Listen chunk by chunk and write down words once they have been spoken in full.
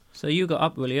So you got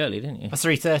up really early, didn't you? At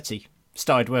 3:30,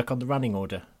 started work on the running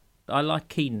order. I like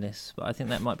keenness, but I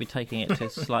think that might be taking it to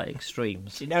slight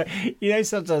extremes. You know,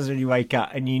 sometimes when you wake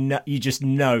up and you just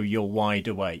know you're wide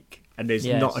awake and there's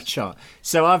not a chance.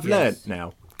 So I've learnt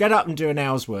now, get up and do an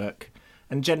hour's work,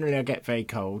 and generally I get very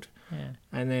cold. Yeah.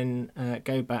 And then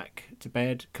go back to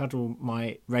bed, cuddle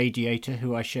my radiator,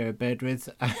 who I share a bed with,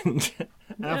 and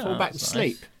I fall back to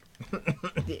sleep.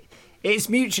 It's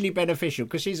mutually beneficial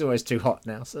because she's always too hot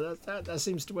now, so that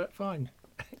seems to work fine.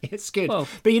 It's good. Well,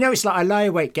 but it's like I lie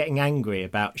awake getting angry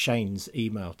about Shane's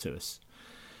email to us.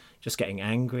 Just getting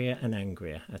angrier and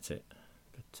angrier. That's it.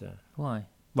 But why?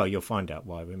 Well, you'll find out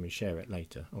why when we share it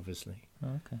later, obviously.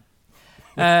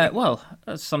 Okay. Well,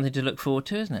 that's something to look forward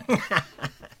to, isn't it?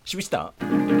 Should we start?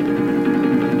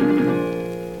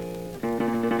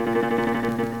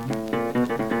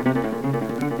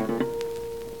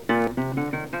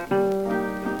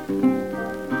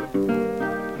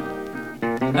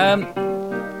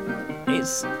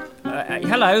 It's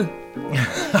hello.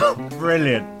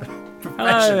 Brilliant.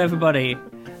 Hello, everybody.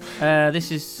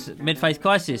 This is Mid-Faith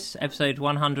Crisis, episode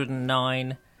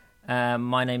 109.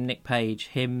 My name Nick Page.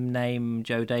 Him name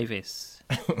Joe Davis.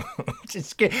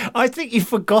 It's good. I think you've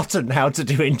forgotten how to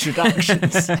do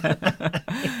introductions.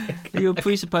 You're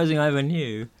presupposing I ever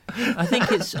knew. I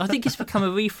think it's become a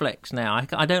reflex now.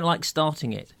 I don't like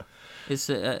starting it.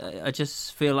 It's I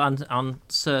just feel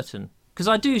uncertain. Because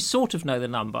I do sort of know the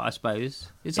number, I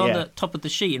suppose. It's on the top of the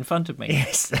sheet in front of me.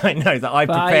 Yes, I know that I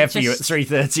prepare for you at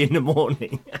 3:30 in the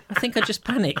morning. I think I just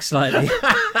panic slightly.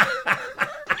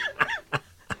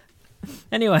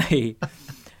 Anyway,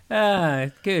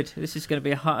 good. This is going to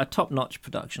be a top-notch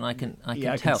production. I can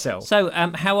tell. So,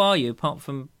 how are you? Apart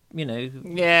from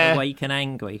awake and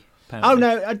angry. Apparently.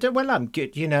 Oh no, well I'm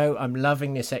good. I'm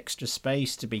loving this extra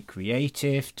space to be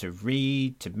creative, to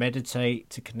read, to meditate,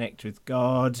 to connect with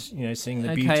God. Seeing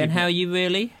the beauty. Okay, and how are you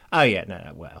really? Oh yeah,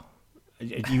 no. Well,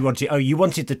 you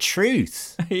wanted the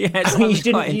truth. Yes, you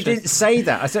didn't say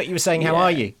that. I thought you were saying how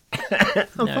are you?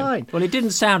 I'm fine. Well, it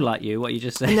didn't sound like you what you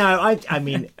just said. No, I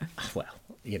mean, well,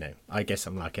 I guess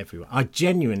I'm like everyone. I'm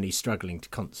genuinely struggling to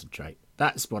concentrate.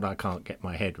 That's what I can't get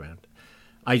my head around.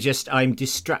 I'm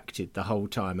distracted the whole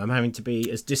time. I'm having to be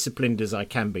as disciplined as I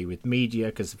can be with media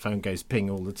because the phone goes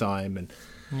ping all the time, and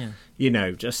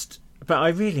but I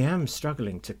really am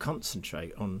struggling to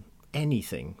concentrate on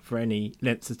anything for any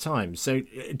length of time. So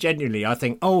genuinely I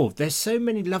think, there's so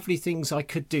many lovely things I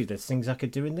could do. There's things I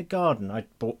could do in the garden. I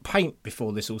bought paint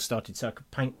before this all started so I could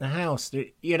paint the house,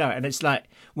 and it's like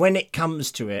when it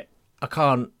comes to it, I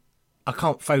can't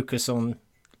focus on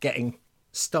getting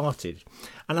started.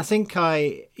 And I think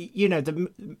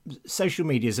the social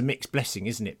media is a mixed blessing,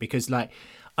 isn't it? Because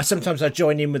sometimes I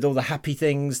join in with all the happy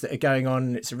things that are going on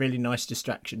and it's a really nice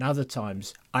distraction. Other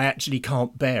times I actually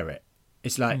can't bear it.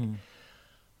 It's like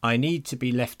I need to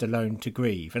be left alone to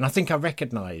grieve. And I think I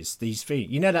recognise these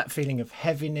feelings. That feeling of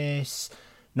heaviness,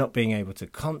 not being able to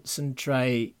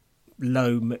concentrate,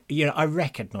 low. I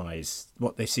recognise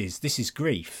what this is. This is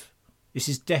grief. This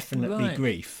is definitely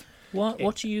grief.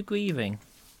 What are you grieving?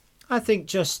 I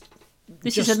think this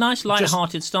is a nice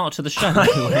light-hearted start to the show.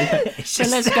 So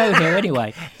let's go here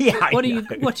anyway. Yeah. What are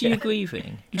you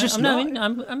grieving? I'm interested.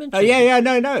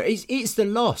 No. It's the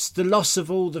loss of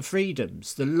all the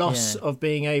freedoms, the loss of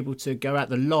being able to go out,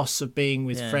 the loss of being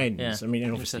with friends. Yeah. I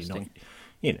mean, obviously not.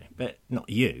 But not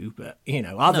you, but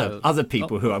other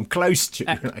people who I'm close to.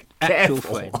 Actual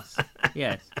friends.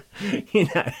 Yes.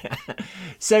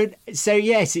 So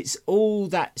yes, it's all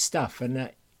that stuff,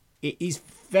 and it is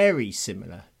very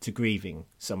similar to grieving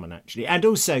someone actually, and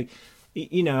also,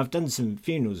 I've done some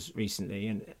funerals recently,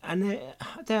 and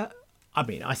they're. I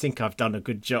mean, I think I've done a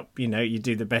good job. You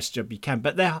do the best job you can,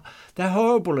 but they're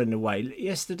horrible in a way.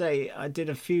 Yesterday, I did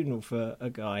a funeral for a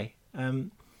guy.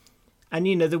 And,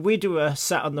 the widower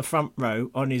sat on the front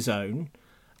row on his own,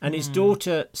 and his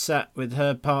daughter sat with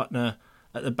her partner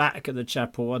at the back of the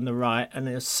chapel on the right, and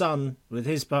his son with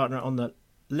his partner on the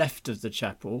left of the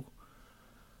chapel.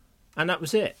 And that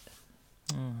was it.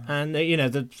 And,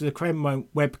 the Krem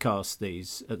won't webcast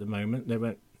these at the moment. They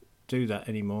won't do that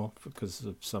anymore because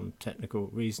of some technical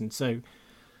reason. So,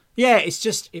 yeah,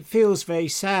 it feels very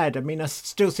sad. I mean, I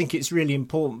still think it's really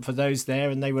important for those there,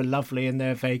 and they were lovely and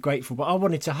they're very grateful. But I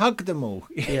wanted to hug them all.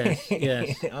 Yes.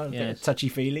 I'm a bit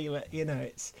touchy-feely, but,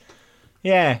 it's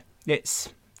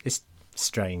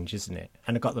strange, isn't it?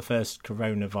 And I've got the first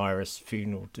coronavirus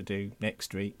funeral to do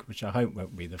next week, which I hope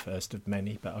won't be the first of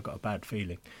many, but I've got a bad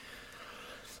feeling.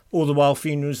 All the while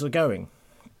funerals are going.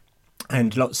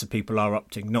 And lots of people are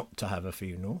opting not to have a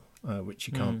funeral, which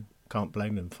you can't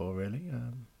blame them for, really.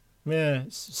 Yeah,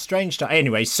 it's strange time.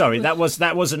 Anyway, sorry, that was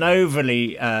an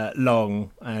overly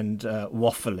long and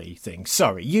waffly thing.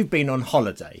 Sorry, you've been on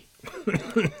holiday.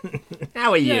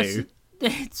 How are Yes, you?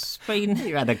 it's been.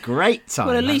 You had a great time.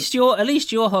 Well, at least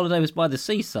your holiday was by the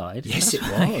seaside. Yes, it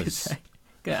was.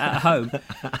 At home.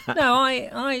 No,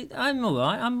 I'm all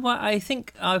right. I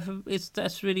think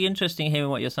that's really interesting hearing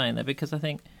what you're saying there, because I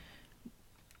think,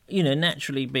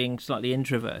 naturally being slightly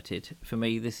introverted, for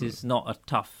me, this is not a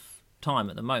tough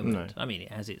time at the moment. No. I mean,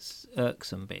 it has its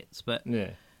irksome bits, but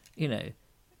Yeah.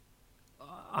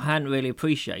 I hadn't really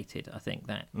appreciated, I think,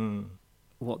 that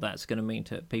what that's going to mean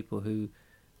to people who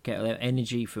get their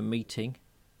energy from meeting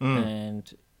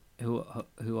and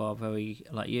who are very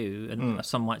like you, and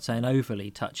some might say an overly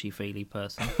touchy-feely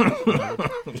person.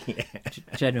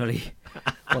 Generally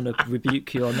want to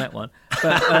rebuke you on that one,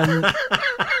 but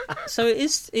so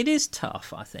it is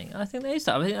tough. I think it is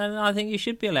tough, and I think you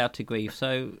should be allowed to grieve.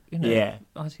 So Yeah.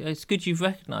 it's good you've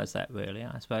recognised that. Really,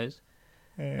 I suppose.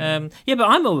 Yeah. But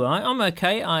I'm all right. I'm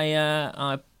okay.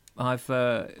 I've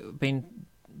been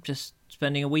just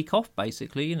spending a week off,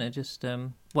 basically.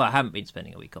 I haven't been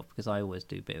spending a week off because I always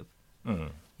do a bit of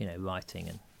writing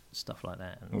and stuff like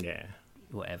that, and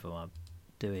whatever I'm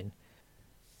doing.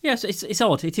 Yes, it's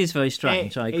odd. It is very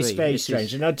strange. I agree. It's very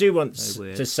strange. And I do want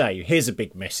weird. to say, here's a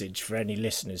big message for any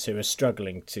listeners who are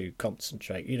struggling to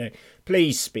concentrate.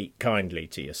 Please speak kindly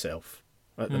to yourself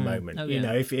at the moment. Oh,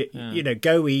 yeah. If it,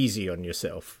 go easy on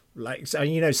yourself. Like,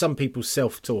 so, some people's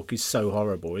self-talk is so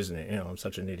horrible, isn't it? I'm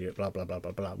such an idiot, blah, blah, blah,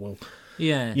 blah, blah. Well,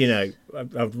 yeah.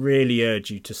 I'd really urge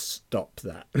you to stop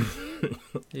that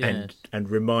Yes. and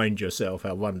remind yourself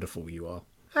how wonderful you are.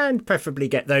 And preferably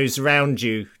get those around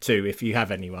you too, if you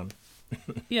have anyone.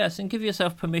 Yes, and give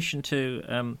yourself permission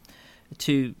to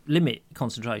limit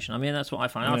concentration. I mean, that's what I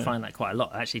find. I find that quite a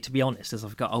lot, actually. To be honest, as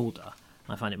I've got older,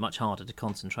 I find it much harder to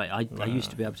concentrate. I used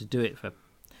to be able to do it for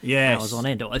hours on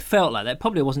end. I felt like that.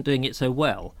 Probably I wasn't doing it so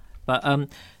well, but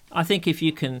I think if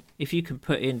you can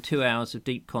put in 2 hours of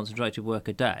deep concentrated work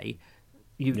a day,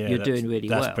 you're doing really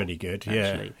well. That's pretty good.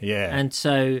 Actually. Yeah. And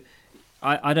so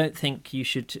I don't think you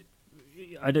should.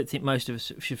 I don't think most of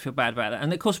us should feel bad about that.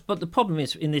 And of course, but the problem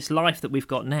is in this life that we've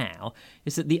got now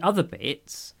is that the other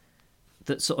bits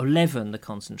that sort of leaven the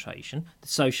concentration, the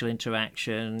social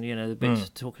interaction, the bits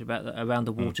talking about around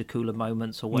the water cooler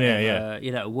moments or whatever,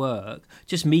 at work,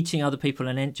 just meeting other people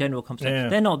and in general conversation,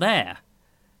 they're not there.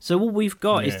 So all we've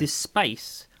got is this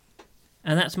space,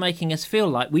 and that's making us feel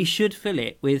like we should fill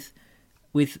it with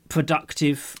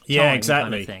productive time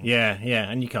exactly. kind of thing. Yeah,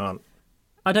 and you can't.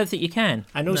 I don't think you can.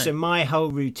 And also, my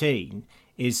whole routine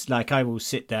is like I will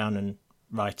sit down and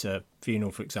write a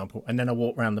funeral, for example, and then I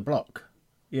walk around the block.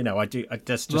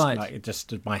 That's just Right. like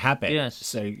just my habit. Yes.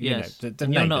 So the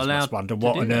And you're not neighbours allowed must wonder to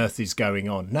what do on that. earth is going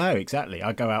on. No, exactly.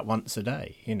 I go out once a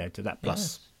day. To that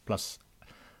plus,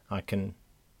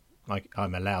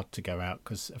 I'm allowed to go out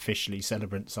because officially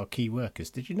celebrants are key workers.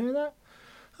 Did you know that?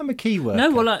 I'm a key worker.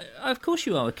 No, well, of course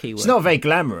you are a key worker. It's not a very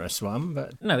glamorous one,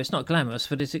 but No, it's not glamorous,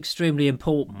 but it's extremely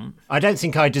important. I don't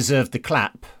think I deserve the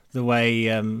clap the way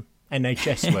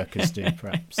NHS workers do,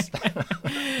 perhaps.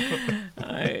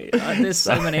 There's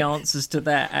so many answers to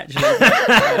that,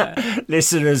 actually.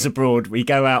 Listeners abroad, we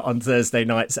go out on Thursday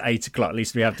nights at 8 o'clock, at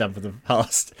least we have done for the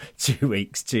past 2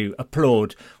 weeks, to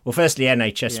applaud, well, firstly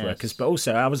NHS workers, but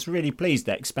also I was really pleased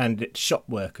they expanded it to shop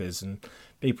workers and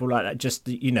people like that, just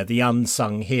the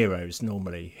unsung heroes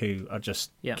normally who are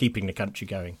just keeping the country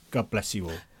going. God bless you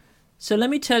all. So let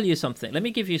me tell you something. Let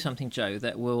me give you something, Joe,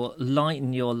 that will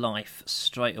lighten your life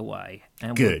straight away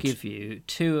and will give you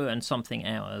 2 and something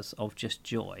hours of just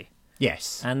joy.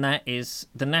 Yes. And that is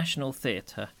the National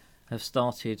Theatre have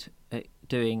started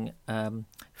doing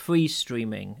free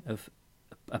streaming of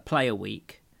a play a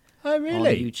week Oh, really?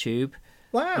 on YouTube.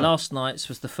 Wow. Last night's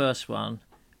was the first one.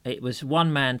 It was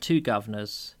One Man, Two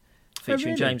Governors,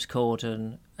 featuring James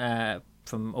Corden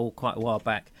from quite a while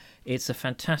back. It's a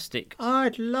fantastic...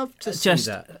 I'd love to see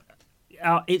that.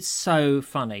 It's so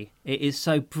funny. It is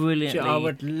so brilliantly... I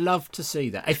would love to see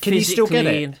that. Can you still get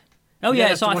it? Oh,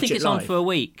 yeah, so I think it's on for a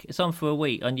week. It's on for a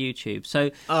week on YouTube. So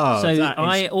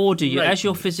I order you, as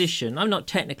your physician, I'm not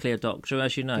technically a doctor,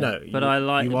 as you know, but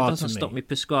it doesn't stop me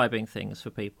prescribing things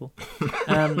for people.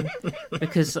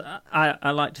 Because I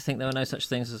like to think there are no such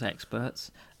things as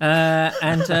experts. So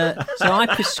I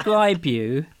prescribe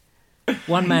you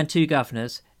One Man, Two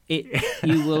Governors.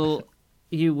 You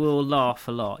will laugh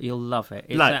a lot. You'll love it.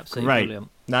 It's absolutely brilliant.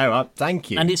 No,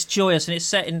 thank you. And it's joyous, and it's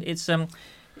set in...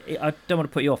 I don't want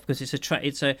to put you off because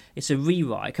it's a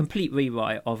rewrite, a complete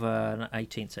rewrite of an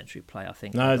 18th century play, I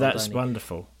think. No, that's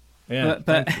wonderful. Yeah,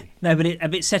 but no, but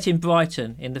it's set in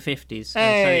Brighton in the 50s.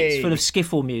 Hey. So it's full of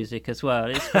skiffle music as well.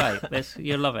 It's great.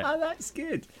 You'll love it. Oh, that's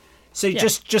good. So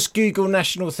just Google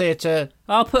National Theatre.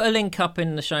 I'll put a link up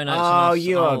in the show notes. Oh,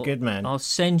 you are a good man. I'll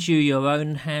send you your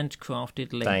own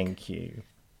handcrafted link. Thank you.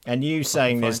 And you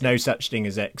saying there's no such thing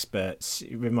as experts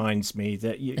reminds me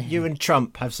that you and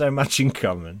Trump have so much in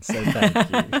common. So thank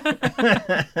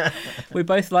you. We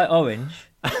both like orange.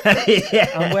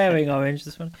 Yeah. I'm wearing orange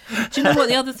this one. Do you know what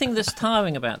the other thing that's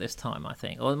tiring about this time, I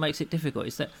think, or makes it difficult,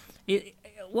 is that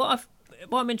what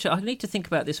I'm interested, I need to think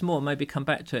about this more and maybe come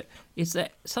back to it, is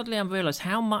that suddenly I've realised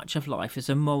how much of life is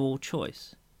a moral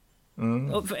choice.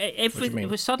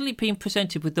 We're suddenly being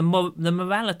presented with the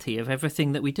morality of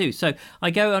everything that we do. So I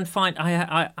go and find,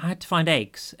 I had to find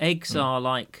eggs. Eggs are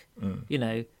like,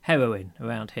 heroin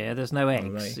around here. There's no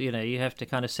eggs. Right. You have to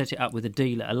kind of set it up with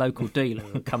a local dealer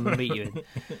who'll come and meet you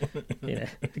in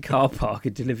the car park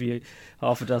and deliver you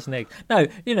half a dozen eggs. No,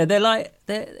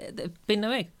 there've been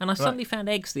no eggs. And I suddenly found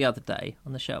eggs the other day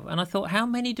on the shelf. And I thought, how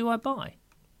many do I buy?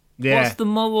 Yeah. What's the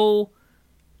moral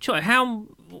choice?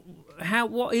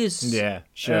 What is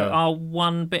our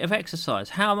one bit of exercise?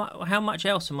 How much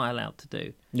else am I allowed to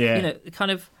do? Yeah,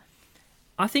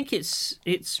 I think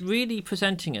it's really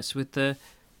presenting us with the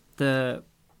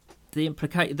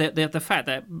implication, the fact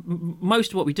that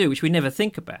most of what we do, which we never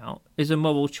think about, is a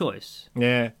moral choice.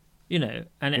 Yeah,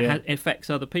 and it affects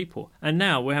other people. And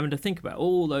now we're having to think about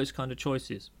all those kind of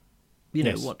choices.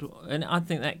 And I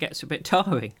think that gets a bit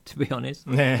tiring, to be honest.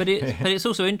 Yeah. But it's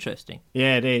also interesting.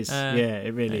 Yeah, it is.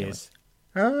 It really is.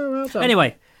 Oh, well done.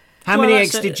 Anyway, how many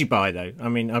eggs did you buy though? I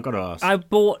mean, I've got to ask. I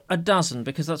bought a dozen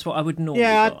because that's what I would normally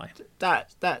buy.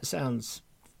 That sounds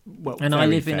well. And very I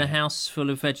live fair. in a house full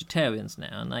of vegetarians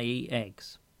now, and they eat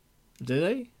eggs. Do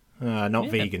they? Not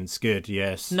vegans. Good.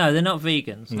 Yes. No, they're not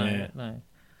vegans. Yeah.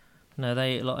 No,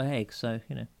 they eat a lot of eggs. So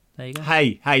there you go.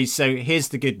 Hey. So here's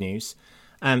the good news.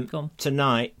 Go on.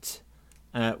 Tonight,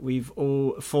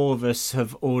 four of us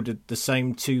have ordered the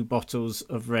same 2 bottles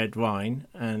of red wine,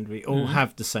 and we all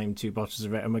have the same 2 bottles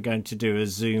of red, and we're going to do a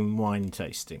Zoom wine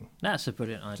tasting. That's a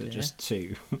brilliant idea. So just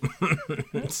 2.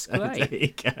 So great. there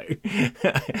you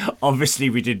go. Obviously,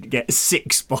 we didn't get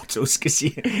 6 bottles because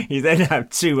you then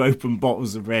have 2 open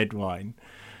bottles of red wine.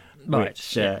 Right,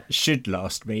 which should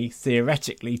last me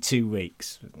theoretically 2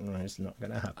 weeks. It's not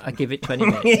going to happen. I give it 20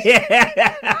 minutes.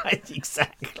 Yeah,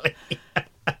 exactly.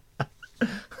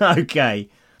 Okay.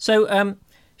 So,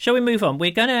 shall we move on? We're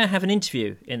going to have an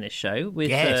interview in this show with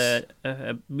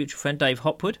a mutual friend, Dave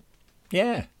Hopwood.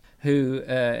 Yeah. Who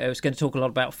was going to talk a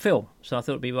lot about film. So I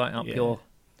thought it'd be right up your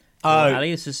alley.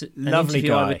 This is an lovely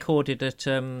interview guy. I recorded at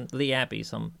Lee Abbey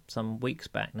some weeks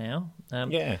back now.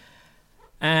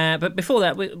 But before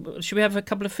that, should we have a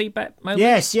couple of feedback moments?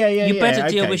 Yes, yeah. You better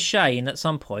deal okay. with Shane at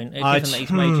some point, given that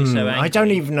he's made you so angry. I don't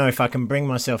even know if I can bring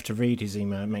myself to read his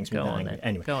email. It makes me angry.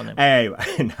 Anyway, Go on then. Anyway,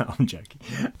 no, I'm joking.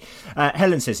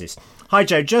 Helen says this. Hi,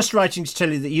 Joe. Just writing to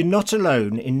tell you that you're not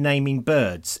alone in naming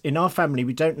birds. In our family,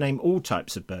 we don't name all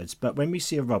types of birds, but when we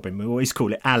see a robin, we always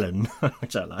call it Alan,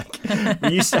 which I like.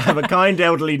 We used to have a kind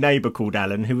elderly neighbour called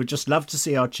Alan who would just love to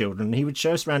see our children. He would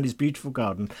show us around his beautiful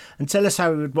garden and tell us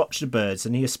how he would watch the birds,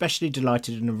 and he especially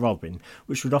delighted in a robin,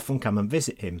 which would often come and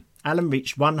visit him. Alan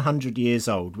reached 100 years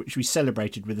old, which we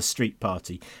celebrated with a street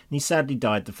party, and he sadly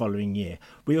died the following year.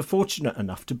 We were fortunate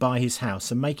enough to buy his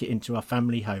house and make it into our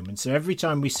family home, and so every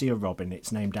time we see a robin,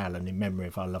 it's named Alan in memory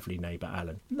of our lovely neighbour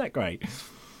Alan. Isn't that great?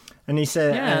 And he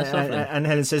said, and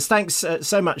Helen says, thanks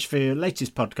so much for your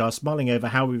latest podcast, mulling over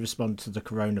how we respond to the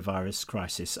coronavirus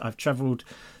crisis. I've travelled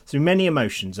through many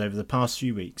emotions over the past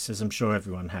few weeks, as I'm sure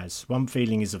everyone has. One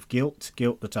feeling is of guilt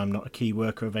that I'm not a key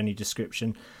worker of any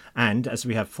description. And as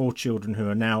we have 4 children who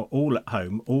are now all at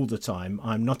home all the time,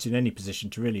 I'm not in any position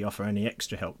to really offer any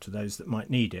extra help to those that might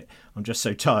need it. I'm just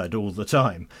so tired all the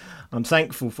time. I'm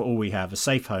thankful for all we have, a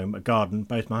safe home, a garden.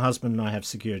 Both my husband and I have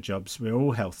secure jobs. We're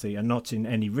all healthy and not in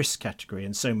any risk category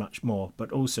and so much more,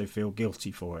 but also feel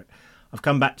guilty for it. I've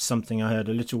come back to something I heard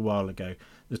a little while ago.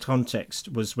 The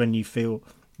context was when you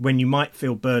might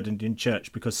feel burdened in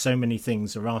church because so many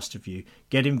things are asked of you.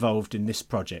 Get involved in this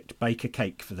project, bake a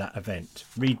cake for that event,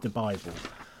 read the Bible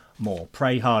more,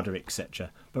 pray harder,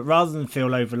 etc. But rather than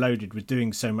feel overloaded with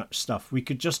doing so much stuff, we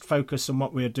could just focus on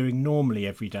what we are doing normally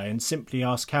every day and simply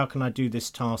ask, how can I do this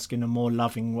task in a more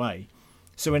loving way?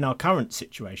 So in our current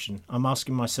situation, I'm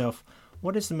asking myself,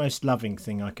 what is the most loving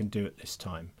thing I can do at this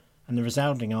time? And the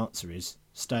resounding answer is,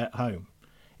 stay at home.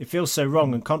 It feels so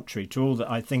wrong and contrary to all that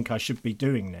I think I should be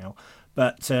doing now,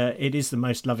 but it is the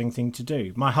most loving thing to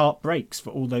do. My heart breaks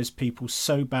for all those people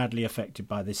so badly affected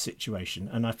by this situation,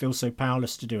 and I feel so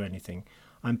powerless to do anything.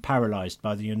 I'm paralysed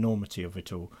by the enormity of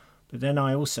it all. But then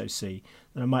I also see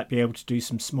that I might be able to do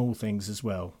some small things as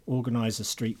well. Organise a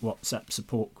street WhatsApp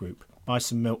support group, buy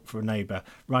some milk for a neighbour,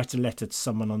 write a letter to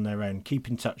someone on their own, keep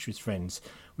in touch with friends,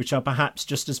 which are perhaps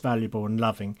just as valuable and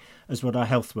loving as what our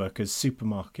health workers,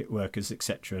 supermarket workers,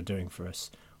 etc. are doing for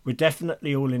us. We're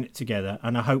definitely all in it together,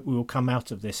 and I hope we will come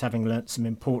out of this having learnt some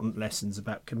important lessons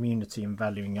about community and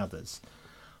valuing others.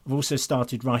 I've also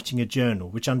started writing a journal,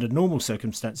 which under normal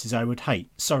circumstances I would hate.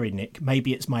 Sorry, Nick,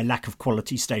 maybe it's my lack of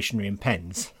quality stationery and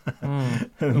pens.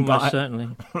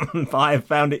 Certainly. But I have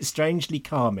found it strangely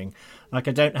calming, like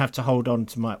I don't have to hold on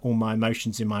to all my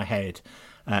emotions in my head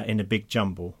in a big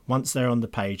jumble. Once they're on the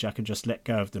page, I can just let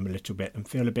go of them a little bit and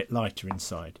feel a bit lighter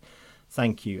inside.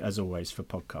 Thank you, as always, for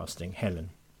podcasting.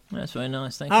 Helen. That's very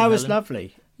nice. Thank you, Oh, it was Helen.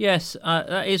 lovely. Yes,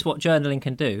 that is what journaling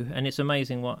can do, and it's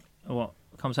amazing what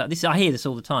comes out. I hear this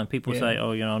all the time. People say,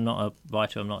 "Oh, I'm not a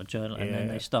writer, I'm not a journaler," and then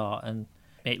they start, and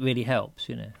it really helps.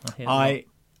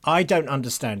 I don't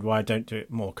understand why I don't do it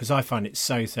more, because I find it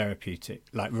so therapeutic,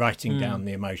 like writing down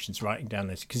the emotions, writing down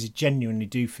this, because you genuinely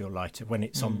do feel lighter when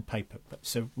it's on paper.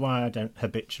 So why I don't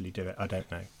habitually do it, I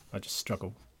don't know. I just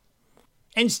struggle.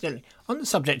 Instantly, on the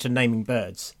subject of naming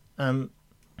birds,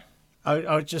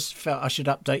 I just felt I should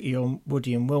update you on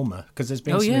Woody and Wilma, because there's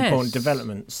been some important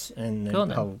developments in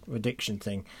the whole addiction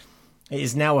thing. It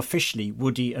is now officially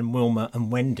Woody and Wilma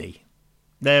and Wendy.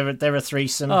 They're a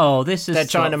threesome. Oh, they're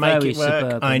trying to make it work.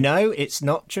 Suburban. I know it's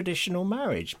not traditional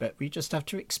marriage, but we just have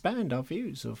to expand our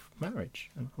views of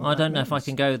marriage. I don't know if I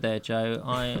can go there, Joe.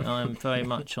 I'm very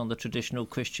much on the traditional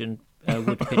Christian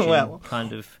wood pigeon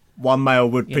kind of. One male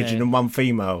wood pigeon and one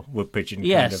female wood pigeon.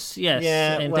 Yes, kind of.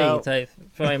 yeah, indeed. They've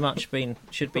very much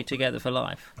should be together for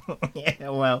life. Yeah,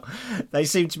 well, they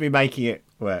seem to be making it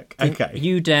work. Okay.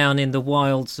 You down in the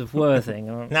wilds of Worthing.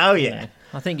 Oh, yeah.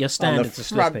 I think your standards are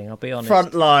slipping, I'll be honest.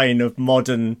 Front line of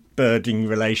modern birding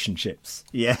relationships.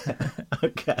 Yeah.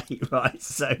 Okay, right.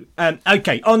 So,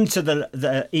 okay, on to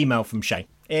the email from Shane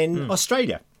in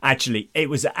Australia. Actually, it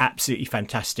was an absolutely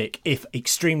fantastic, if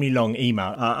extremely long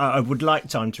email. I would like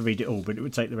time to read it all, but it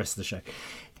would take the rest of the show.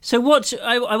 So what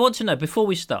I want to know, before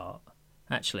we start,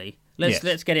 actually,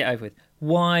 let's get it over with.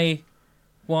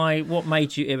 Why, what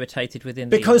made you irritated within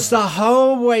the Because email? the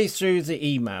whole way through the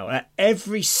email, at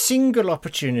every single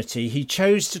opportunity, he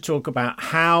chose to talk about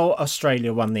how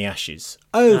Australia won the Ashes.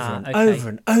 Over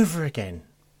and over again.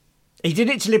 He did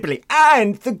it deliberately.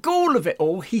 And the gall of it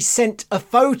all, he sent a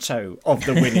photo of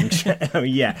the winning Oh,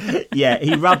 yeah.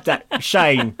 He rubbed that.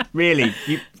 Shane, really,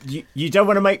 you don't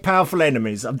want to make powerful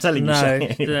enemies. I'm telling you,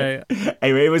 Shane. No.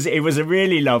 Anyway, it was a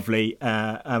really lovely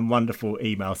and wonderful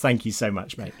email. Thank you so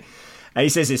much, mate. He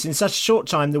says this: in such a short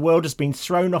time, the world has been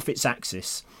thrown off its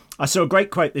axis. I saw a great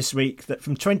quote this week that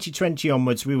from 2020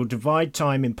 onwards, we will divide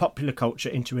time in popular culture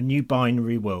into a new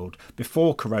binary world: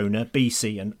 before Corona,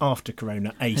 BC, and after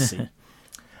Corona, AC.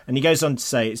 And he goes on to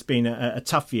say it's been a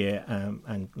tough year,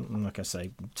 and like I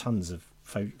say, tons of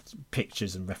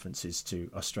pictures and references to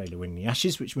Australia winning the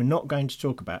Ashes, which we're not going to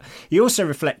talk about. He also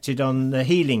reflected on the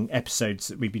healing episodes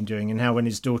that we've been doing, and how when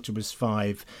his daughter was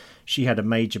 5, she had a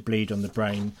major bleed on the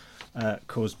brain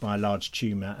caused by a large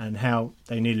tumour, and how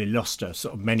they nearly lost her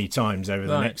sort of many times over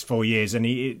the next 4 years. And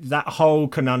that whole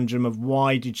conundrum of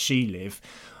why did she live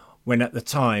when at the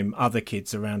time other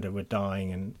kids around her were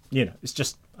dying, and it's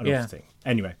just a lot of thing.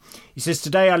 Anyway, he says,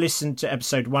 today I listened to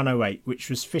episode 108, which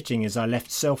was fitting as I left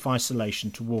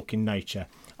self-isolation to walk in nature.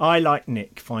 I, like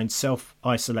Nick, find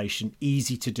self-isolation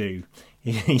easy to do.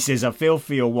 He says, I feel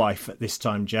for your wife at this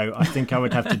time, Joe. I think I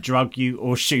would have to drug you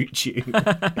or shoot you.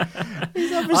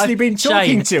 He's obviously been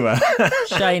talking to her.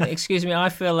 Shane, excuse me, I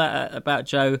feel that about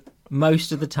Joe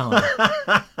most of the time.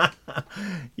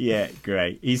 Yeah,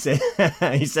 great. He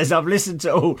says, I've listened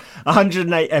to all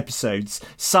 108 episodes,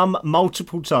 some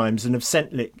multiple times, and have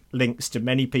sent links to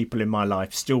many people in my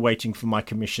life, still waiting for my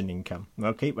commission income.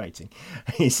 Well, keep waiting.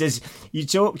 He says, you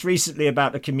talked recently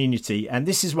about the community, and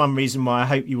this is one reason why I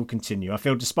hope you will continue. I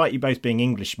feel despite you both being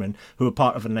Englishmen who are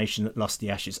part of a nation that lost the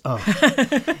Ashes. Oh.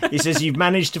 He says, you've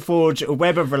managed to forge a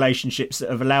web of relationships that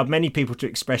have allowed many people to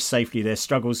express safely their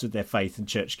struggles with their faith and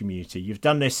church community. You've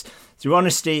done this through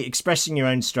honesty, expressing your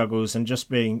own struggles, and just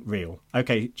being real.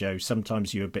 Okay, Joe,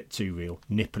 sometimes you're a bit too real.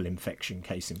 Nipple infection,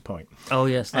 case in point. Oh,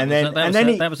 yes.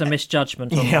 That was a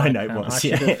misjudgment. Yeah, I know it was. I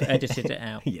should have edited it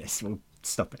out. Yes, well,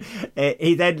 stop it.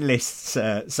 He then lists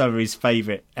some of his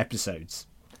favourite episodes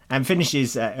and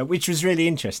finishes, which was really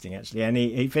interesting, actually, and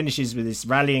he finishes with this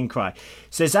rallying cry.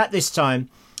 Says, at this time,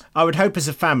 I would hope as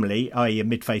a family, i.e. a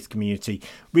mid-faith community,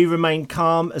 we remain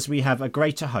calm as we have a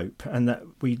greater hope and that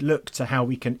we look to how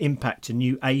we can impact a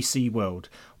new AC world.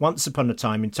 Once upon a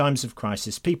time, in times of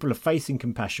crisis, people of faith and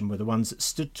compassion were the ones that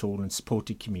stood tall and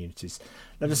supported communities.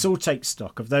 Let us all take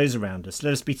stock of those around us.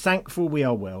 Let us be thankful we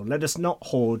are well. Let us not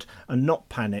hoard and not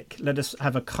panic. Let us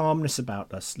have a calmness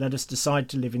about us. Let us decide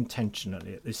to live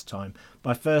intentionally at this time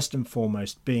by first and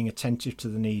foremost being attentive to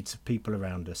the needs of people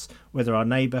around us, whether our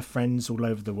neighbour, friends all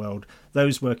over the world,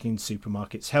 those working in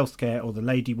supermarkets, healthcare, or the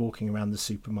lady walking around the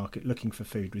supermarket looking for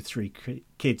food with 3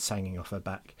 kids hanging off her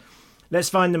back. Let's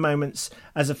find the moments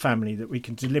as a family that we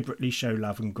can deliberately show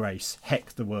love and grace.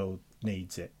 Heck, the world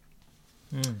needs it.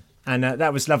 And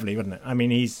that was lovely, wasn't it? I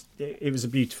mean, it was a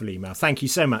beautiful email. Thank you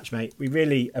so much, mate. We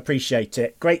really appreciate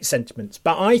it. Great sentiments.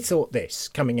 But I thought this,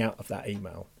 coming out of that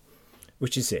email,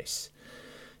 which is this.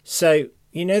 So,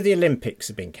 you know, the Olympics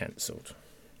have been cancelled.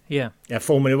 Yeah.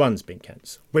 Formula One's been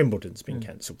cancelled. Wimbledon's been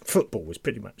cancelled. Football was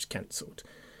pretty much cancelled.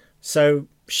 So,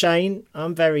 Shane,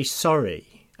 I'm very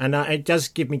sorry. And it does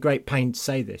give me great pain to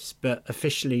say this, but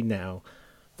officially now,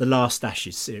 the Last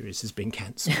Ashes series has been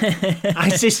cancelled.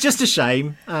 It's just a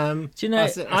shame. Do you know,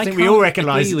 I think we all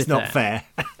recognise it's not fair.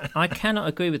 I cannot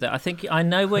agree with that. I think I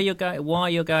know where you're going, why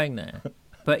you're going there.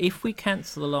 But if we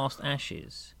cancel the Last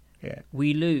Ashes,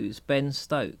 we lose Ben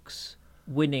Stokes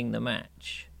winning the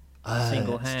match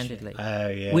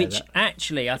single-handedly. Which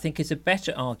actually I think is a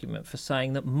better argument for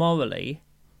saying that morally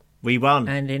we won.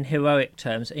 And in heroic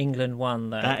terms, England won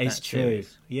that is true.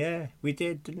 Series. Yeah, we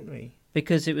did, didn't we?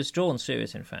 Because it was drawn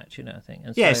series, in fact, I think.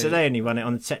 And so they only won it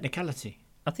on the technicality.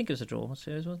 I think it was a draw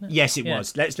series, wasn't it? Yes, it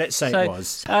was. Let's say it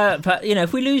was. But,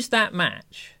 if we lose that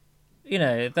match,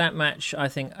 that match, I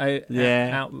think,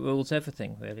 outrules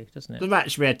everything, really, doesn't it? The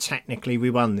match where technically we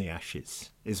won the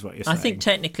Ashes, is what you're saying. I think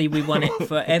technically we won it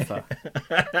forever,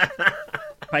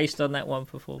 based on that one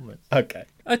performance.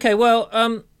 Okay,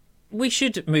 well... we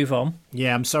should move on.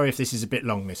 Yeah, I'm sorry if this is a bit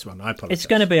long, this one. I apologise. It's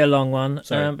going to be a long one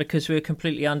because we're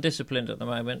completely undisciplined at the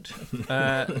moment.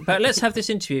 But let's have this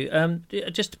interview.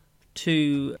 Just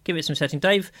to give it some setting,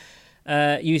 Dave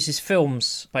uses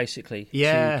films, basically,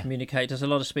 to communicate. Does a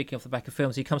lot of speaking off the back of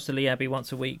films. He comes to Lee Abbey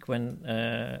once a week when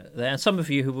there. And some of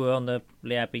you who were on the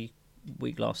Lee Abbey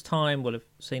week last time will have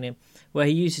seen him, where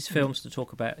he uses films to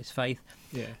talk about his faith.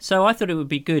 Yeah. So I thought it would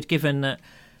be good, given that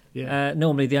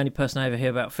normally the only person I ever hear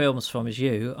about films from is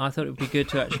you. I thought it would be good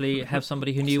to actually have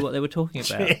somebody who knew what they were talking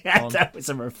about. That was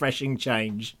a refreshing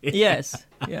change. Yes,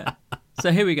 yeah.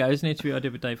 So here we go. It's an interview I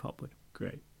did with Dave Hopwood.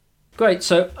 Great.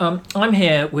 So I'm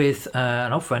here with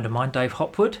an old friend of mine, Dave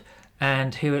Hopwood,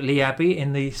 and here at Lee Abbey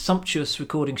in the sumptuous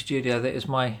recording studio that is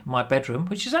my bedroom,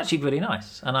 which is actually really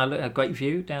nice. And I look at a great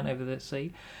view down over the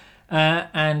sea.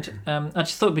 I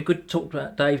just thought it'd be good to talk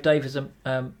about Dave. Dave is a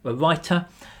writer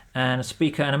and a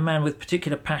speaker and a man with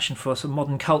particular passion for sort of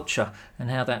modern culture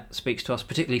and how that speaks to us,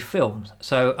 particularly films.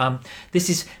 So this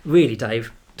is really,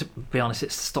 Dave, to be honest,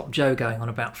 it's to stop Joe going on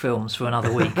about films for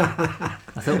another week. I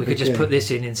thought we could just put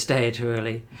this in instead,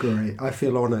 really. Great, I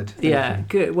feel honoured. Yeah,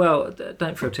 good. Well,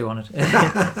 don't feel too honoured.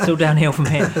 It's all downhill from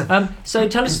here. So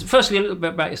tell us, firstly, a little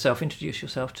bit about yourself. Introduce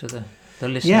yourself to the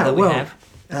listener that we have.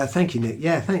 Thank you, Nick.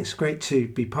 Yeah, thanks. Great to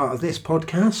be part of this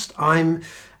podcast.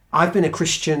 I've been a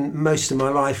Christian most of my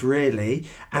life, really,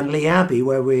 and Lee Abbey,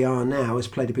 where we are now, has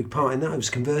played a big part in that. I was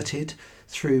converted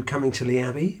through coming to Lee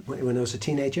Abbey when I was a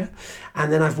teenager,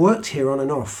 and then I've worked here on and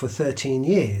off for 13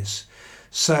 years.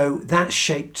 So that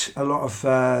shaped a lot of,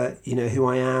 who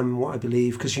I am, what I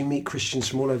believe, because you meet Christians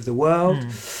from all over the world.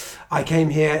 I came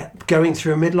here going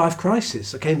through a midlife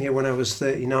crisis. I came here when I was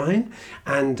 39,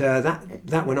 and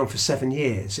that went on for 7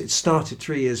 years. It started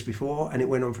 3 years before, and it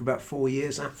went on for about 4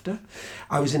 years after.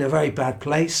 I was in a very bad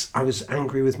place. I was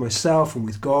angry with myself and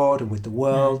with God and with the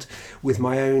world, with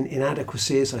my own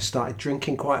inadequacies. I started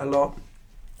drinking quite a lot.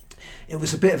 It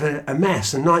was a bit of a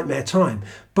mess, a nightmare time.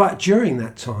 But during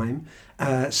that time,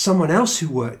 someone else who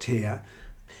worked here,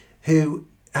 who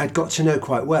I'd got to know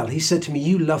quite well, he said to me,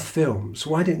 "You love films.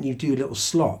 Why don't you do little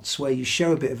slots where you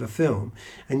show a bit of a film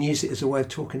and use it as a way of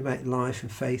talking about life and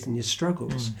faith and your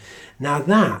struggles?" Now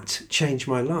that changed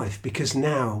my life, because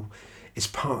now it's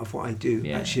part of what I do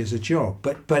actually as a job.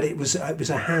 But it was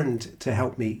a hand to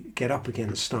help me get up again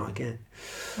and start again.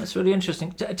 That's really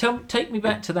interesting. Take me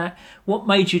back to that. What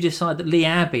made you decide that Lee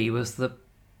Abbey was the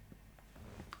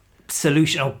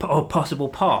solution or possible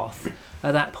path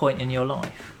at that point in your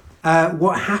life?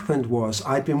 What happened was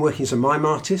I'd been working as a mime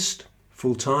artist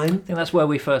full time. I think that's where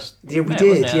we first met, we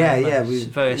did.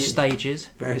 Various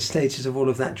stages of all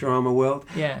of that drama world.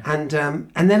 Yeah.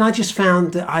 And then I just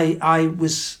found that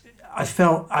I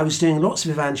felt I was doing lots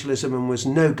of evangelism and was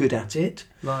no good at it.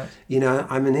 Right.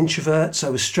 I'm an introvert, so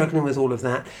I was struggling with all of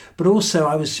that. But also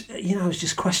I was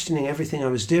just questioning everything I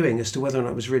was doing as to whether or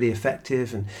not it was really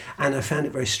effective, and I found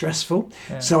it very stressful.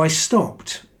 Yeah. So I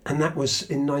stopped, and that was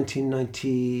in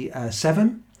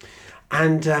 1997.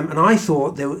 And I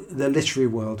thought the literary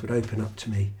world would open up to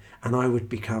me, and I would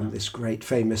become this great,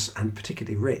 famous, and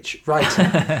particularly rich writer.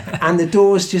 And the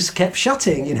doors just kept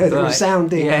shutting, the Right.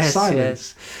 resounding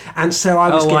silence. Yes. And so I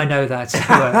was. I know that.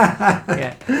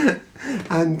 Yeah.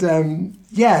 And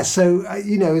so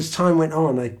as time went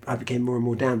on, I became more and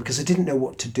more down because I didn't know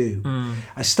what to do.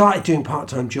 I started doing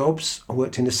part-time jobs. I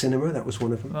worked in a cinema. That was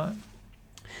one of them. Right.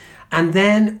 And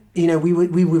then, we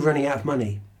were running out of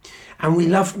money. And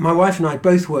my wife and I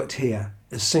both worked here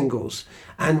as singles,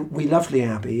 and we loved Lee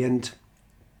Abbey. And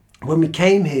when we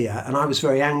came here, and I was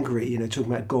very angry,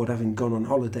 talking about God having gone on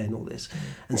holiday and all this,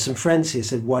 and some friends here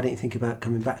said, why don't you think about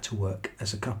coming back to work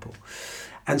as a couple?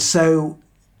 And so,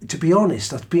 to be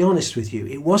honest with you,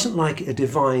 it wasn't like a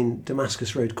divine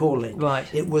Damascus Road calling. Right.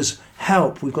 It was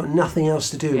help. We've got nothing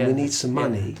else to do. Yeah. We need some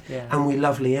money, and we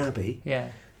love Lee Abbey. Yeah.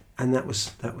 And that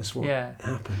was what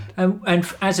happened. And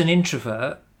as an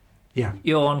introvert, Yeah.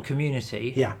 you're on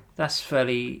Community. Yeah. That's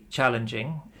fairly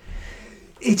challenging.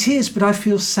 It is, but I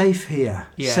feel safe here.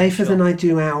 Yeah, Safer sure. than I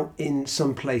do out in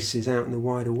some places out in the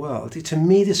wider world. To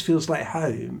me, this feels like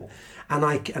home, and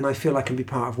I feel I can be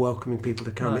part of welcoming people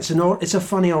to come. Right. It's a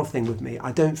funny old thing with me.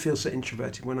 I don't feel so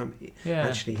introverted when I'm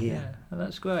actually here. Yeah, well,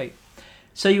 that's great.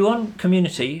 So you were on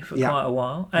Community for quite a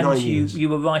while, and 9 years. you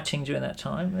were writing during that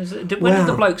time. When did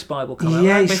the Bloke's Bible come out?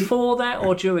 Yeah, Right before that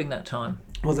or during that time?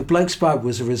 Well, the Bloke's Bible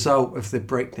was a result of the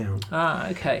breakdown. Ah,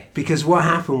 okay. Because what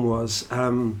happened was,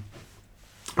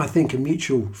 I think a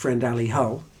mutual friend, Ali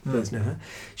Hull, both know her,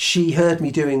 she heard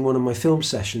me doing one of my film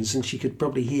sessions, and she could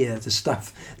probably hear the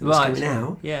stuff that was coming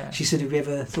out. Yeah. She said, have you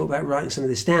ever thought about writing some of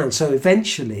this down? So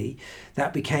eventually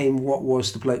that became what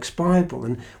was the Bloke's Bible.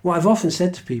 And what I've often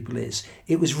said to people is,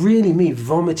 it was really me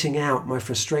vomiting out my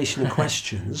frustration and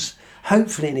questions,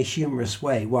 hopefully in a humorous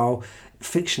way, while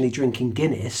fictionally drinking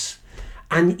Guinness.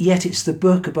 And yet it's the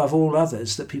book above all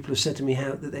others that people have said to me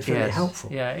that they found it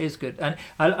helpful. Yeah, it is good. And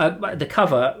the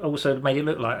cover also made it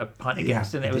look like a pint of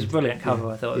Guinness, didn't it? It was a brilliant cover.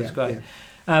 I thought it was great.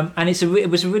 Yeah. And it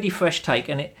was a really fresh take,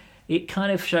 and it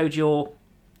kind of showed your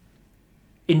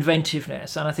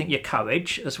inventiveness and I think your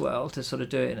courage as well to sort of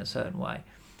do it in a certain way.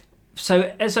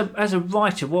 So as a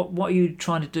writer, what are you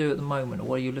trying to do at the moment, or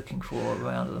what are you looking for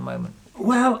around at the moment?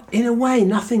 Well, in a way,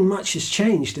 nothing much has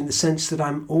changed in the sense that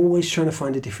I'm always trying to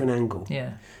find a different angle.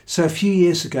 Yeah. So a few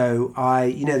years ago,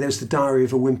 there's the Diary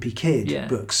of a Wimpy Kid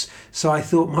books. So I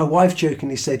thought, my wife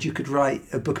jokingly said you could write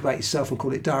a book about yourself and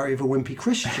call it Diary of a Wimpy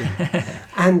Christian.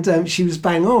 And she was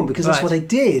bang on, because that's what I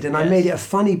did. And I made it a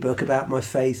funny book about my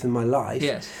faith and my life.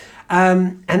 Yes.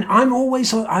 And I'm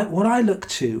always, what I look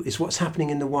to is what's happening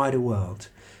in the wider world.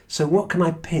 So what can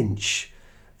I pinch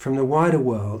from the wider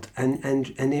world and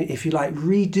if you like,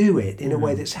 redo it in a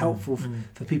way that's helpful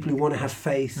for people who want to have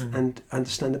faith and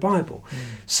understand the Bible.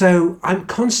 So I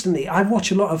watch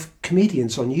a lot of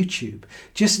comedians on YouTube,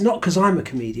 just not because I'm a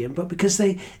comedian, but because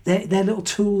they're little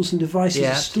tools and devices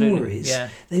and stories,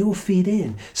 they all feed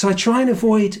in. So I try and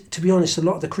avoid, to be honest, a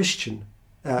lot of the Christian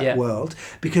world,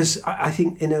 because I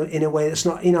think in a way that's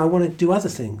not, I want to do other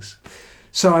things.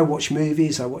 So I watch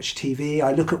movies, I watch TV,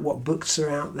 I look at what books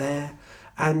are out there,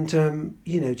 and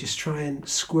just try and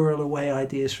squirrel away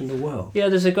ideas from the world. Yeah,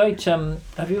 there's a great.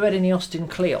 Have you read any Austin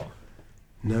Kleon?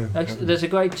 No. There's a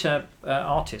great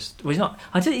artist. Well,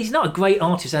 he's not a great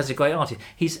artist as a great artist.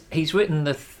 He's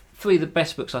written three of the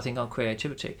best books, I think, on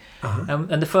creativity.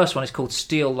 And the first one is called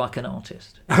Steal Like an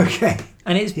Artist. Okay.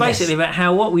 And it's basically about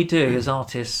how what we do as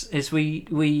artists is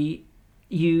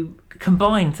you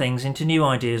combine things into new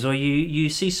ideas, or you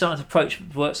see something approach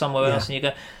work somewhere else, and you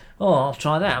go, oh, I'll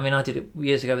try that. I mean, I did it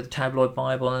years ago with the Tabloid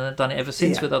Bible, and I've done it ever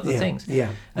since with other things.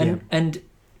 And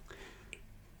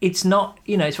it's not,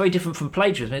 it's very different from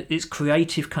plagiarism. It's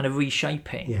creative kind of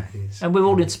reshaping. Yeah, it is. And we're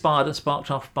all inspired and sparked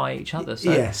off by each other.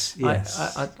 So yes.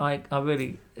 I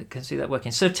really can see that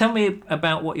working. So tell me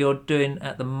about what you're doing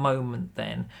at the moment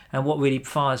then, and what really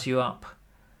fires you up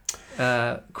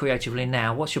creatively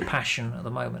now. What's your passion at the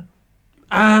moment?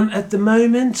 At the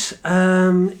moment,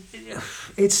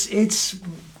 it's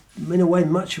in a way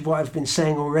much of what I've been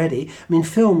saying already. I mean,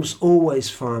 films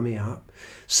always fire me up.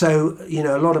 So,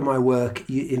 a lot of my work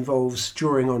involves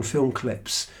drawing on film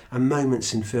clips and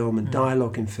moments in film and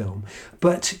dialogue in film,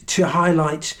 but to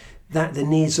highlight the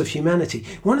needs of humanity.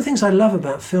 One of the things I love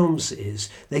about films is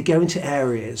they go into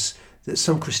areas that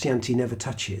some Christianity never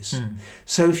touches.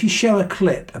 So if you show a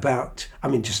clip about, I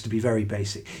mean, just to be very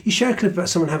basic, you show a clip about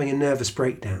someone having a nervous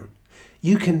breakdown,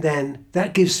 you can then,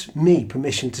 that gives me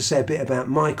permission to say a bit about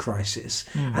my crisis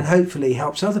and hopefully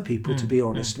helps other people to be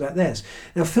honest about theirs.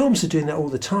 Now, films are doing that all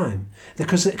the time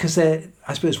because they're,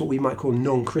 I suppose, what we might call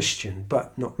non-Christian,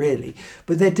 but not really.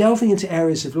 But they're delving into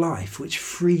areas of life which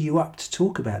free you up to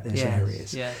talk about those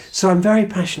areas. Yes. So I'm very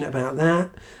passionate about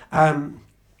that.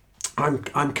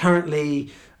 I'm currently...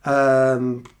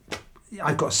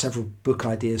 I've got several book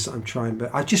ideas that I'm trying,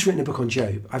 but I've just written a book on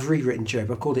Job. I've rewritten Job.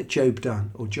 I called it Job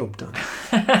Done or Job Done.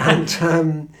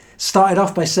 And started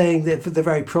off by saying that the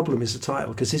very problem is the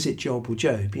title, because is it Job or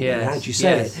Job? You know, how do you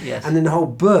say it? Yes. And then the whole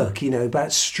book,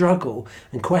 about struggle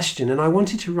and question. And I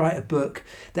wanted to write a book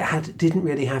that didn't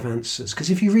really have answers, because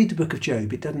if you read the book of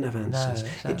Job, it doesn't have answers. No,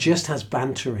 exactly. It just has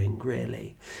bantering,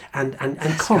 really, and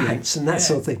comments and that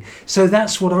sort of thing. So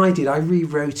that's what I did. I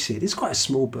rewrote it. It's quite a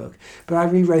small book, but I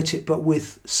rewrote it, but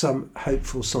with some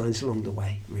hopeful signs along the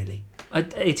way, really.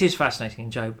 It is fascinating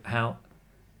in Job how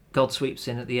God sweeps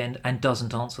in at the end and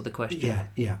doesn't answer the question.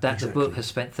 Yeah. That exactly. the book has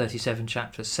spent 37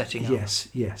 chapters setting up.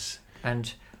 Yes.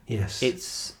 And Yes.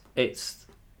 it's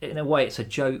in a way it's a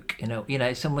joke.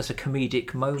 It's almost a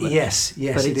comedic moment. Yes.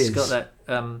 But It it's is. got that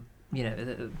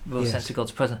the real sense of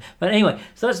God's presence. But anyway,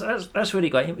 so that's really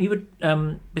great. You would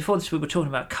before this we were talking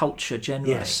about culture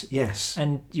generally. Yes.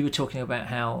 And you were talking about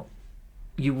how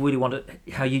you really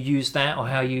how you use that, or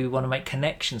how you want to make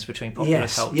connections between popular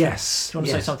culture. Yes. Do you want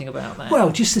to say something about that?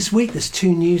 Well, just this week there's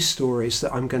 2 news stories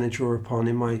that I'm going to draw upon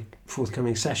in my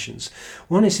forthcoming sessions.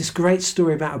 One is this great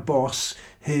story about a boss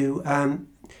who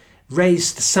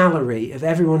raised the salary of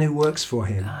everyone who works for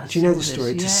him. Do you know the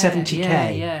story? To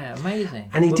 70k. Yeah, amazing.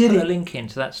 And we'll did put it. a link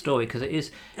into that story because it is.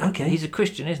 Okay. He's a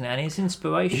Christian, isn't he? And it's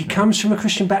inspirational. He comes from a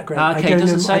Christian background. Okay, I don't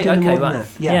doesn't know, say. I don't know Okay, more than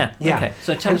right. that. Yeah. Okay,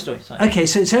 so tell the story. Sorry. Okay,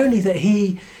 so it's only that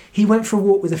he went for a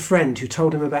walk with a friend who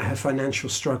told him about her financial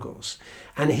struggles,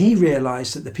 and he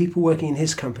realised that the people working in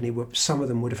his company, some of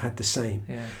them would have had the same.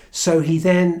 Yeah. So he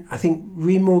then, I think,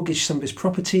 remortgaged some of his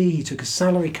property, he took a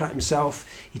salary cut himself,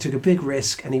 he took a big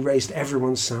risk, and he raised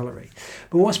everyone's salary.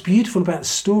 But what's beautiful about the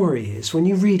story is, when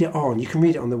you read it on, you can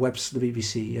read it on the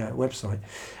BBC website,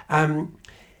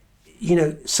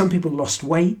 some people lost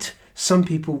weight, some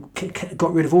people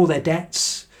got rid of all their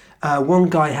debts. One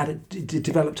guy had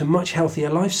developed a much healthier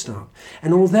lifestyle.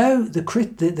 And although the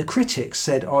critics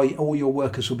said, all your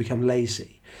workers will become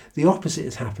lazy, the opposite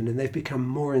has happened, and they've become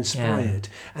more inspired.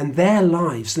 Yeah. And their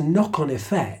lives, the knock-on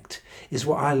effect, is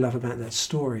what I love about that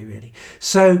story, really.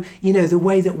 So, the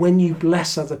way that when you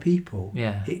bless other people,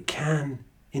 it can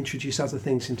introduce other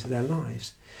things into their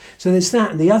lives. So there's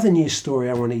that. And the other news story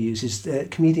I want to use is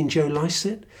comedian Joe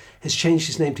Lycett has changed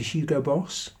his name to Hugo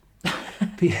Boss.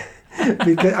 Because,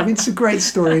 it's a great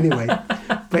story anyway,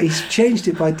 but he's changed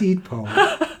it by deed poll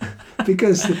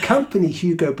because the company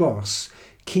Hugo Boss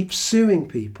keeps suing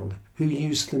people who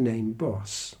use the name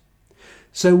Boss.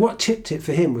 So what tipped it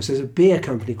for him was there's a beer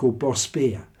company called Boss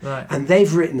Beer, right. And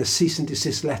they've written a cease and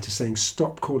desist letter saying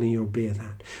stop calling your beer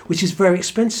that, which is very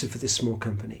expensive for this small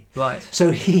company. Right.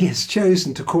 So he has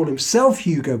chosen to call himself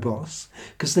Hugo Boss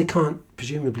because they can't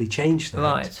presumably change that.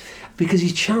 Right. Because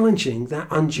he's challenging that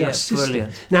unjust system.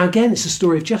 Brilliant. Now again, it's a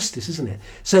story of justice, isn't it?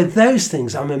 So those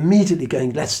things, I'm immediately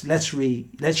going, let's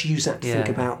use that to think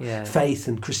about faith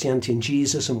and Christianity and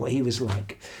Jesus and what he was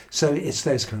like. So it's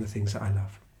those kind of things that I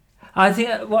love. I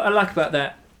think what I like about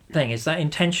that thing is that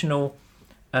intentional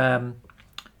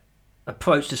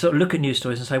approach to sort of look at news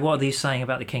stories and say, what are these saying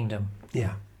about the kingdom?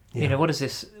 Yeah. What does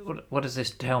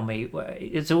this tell me?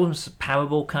 It's almost a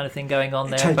parable kind of thing going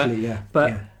on there. Totally,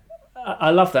 But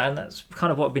I love that, and that's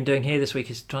kind of what I've been doing here this week,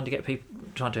 is trying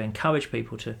to encourage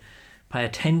people to pay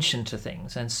attention to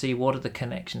things and see what are the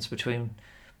connections between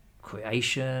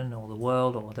creation or the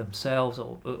world or themselves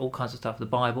or all kinds of stuff, the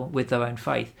Bible, with their own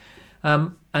faith.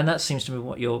 And that seems to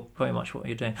me very much what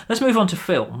you're doing. Let's move on to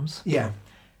films. Yeah.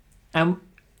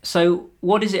 So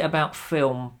what is it about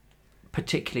film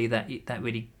particularly that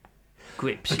really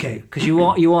grips you? Because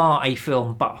you are a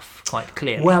film buff, quite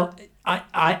clearly. Well,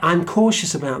 I'm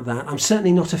cautious about that. I'm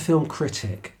certainly not a film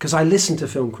critic, because I listen to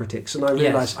film critics and I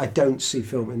realise I don't see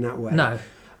film in that way. No.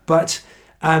 But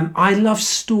I love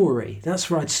story. That's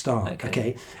where I'd start.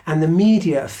 Okay. And the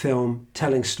media of film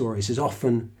telling stories is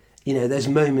often, there's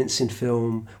moments in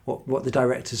film, what the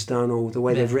director's done or the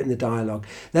way they've written the dialogue.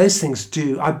 Those things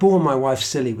I bore my wife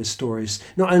silly with stories,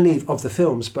 not only of the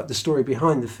films, but the story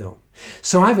behind the film.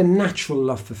 So I have a natural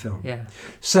love for film. Yeah.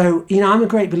 So, I'm a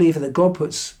great believer that God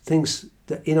puts things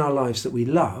in our lives that we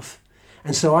love,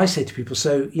 And so I say to people,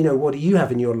 so, what do you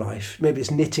have in your life? Maybe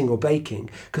it's knitting or baking.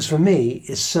 Because for me,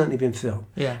 it's certainly been film.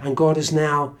 Yeah. And God has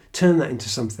now turned that into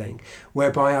something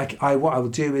whereby what I will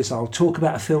do is I'll talk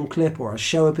about a film clip or I'll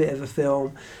show a bit of a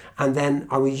film, and then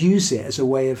I will use it as a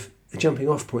way of a jumping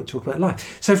off point to talk about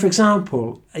life. So, for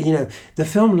example, the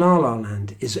film La La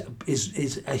Land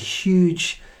is a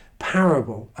huge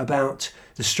parable about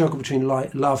the struggle between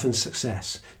love and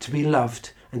success, to be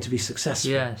loved and to be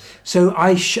successful. Yes. So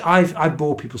I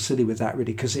bore people silly with that,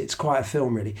 really, because it's quite a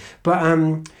film, really. But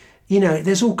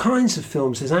there's all kinds of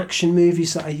films. There's action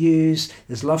movies that I use.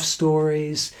 There's love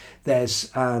stories. There's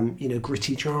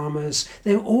gritty dramas.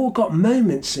 They've all got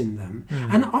moments in them.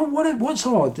 And what's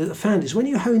odd that I found is when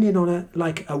you hone in on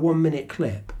a 1 minute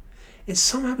clip, it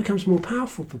somehow becomes more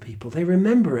powerful for people. They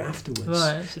remember it afterwards.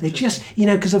 Right, they just,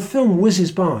 because a film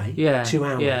whizzes by 2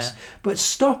 hours. Yeah. But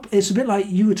stop, it's a bit like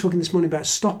you were talking this morning about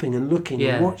stopping and looking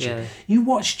and watching. Yeah. You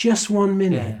watch just 1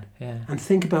 minute Yeah. and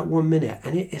think about 1 minute,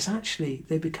 and it's actually,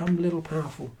 they become a little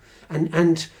powerful.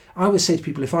 And I always say to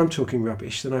people, if I'm talking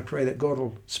rubbish, then I pray that God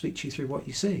will speak to you through what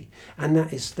you see. And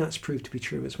that's proved to be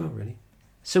true as well, really.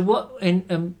 So what,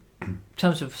 in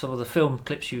terms of some of the film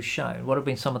clips you've shown, what have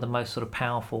been some of the most sort of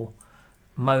powerful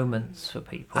moments for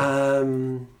people?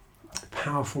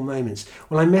 Powerful moments.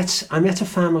 Well, I met a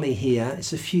family here.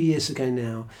 It's a few years ago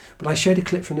now, but I showed a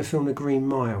clip from the film The Green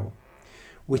Mile,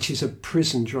 which is a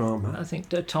prison drama. I think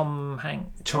Tom Hanks.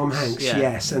 Tom Hanks,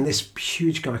 yes, and this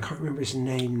huge guy, I can't remember his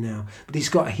name now, but he's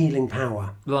got a healing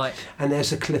power. Right. And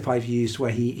there's a clip I've used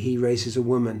where he raises a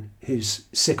woman who's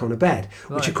sick on a bed,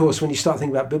 which of course, when you start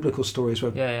thinking about biblical stories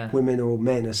where women or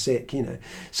men are sick,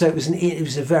 so it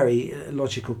was a very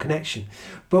logical connection.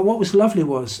 But what was lovely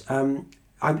was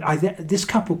this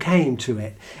couple came to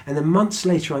it, and then months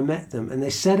later I met them, and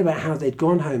they said about how they'd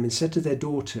gone home and said to their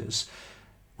daughters,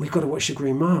 "We've got to watch The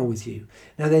Green Mile with you."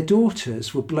 Now, their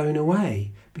daughters were blown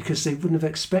away because they wouldn't have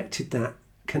expected that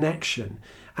connection.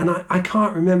 And I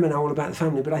can't remember now all about the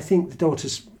family, but I think the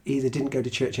daughters either didn't go to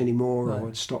church anymore or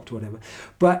had stopped or whatever.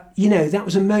 But, that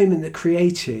was a moment that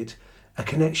created a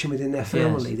connection within their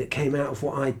family that came out of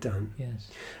what I'd done. Yes.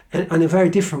 And in a very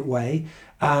different way,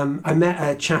 I met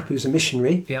a chap who's a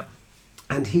missionary. Yep.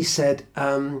 And he said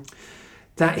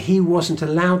that he wasn't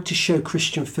allowed to show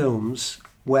Christian films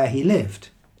where he lived.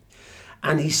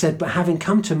 And he said, but having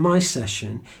come to my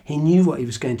session, he knew what he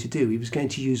was going to do. He was going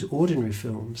to use ordinary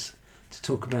films to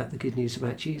talk about the good news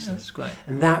about Jesus. That's great.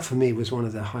 And that, for me, was one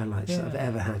of the highlights that I've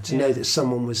ever had, to know that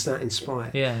someone was that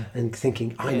inspired and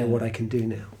thinking, I know what I can do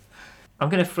now. I'm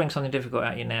going to fling something difficult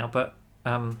at you now, but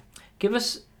give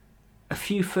us a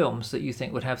few films that you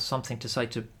think would have something to say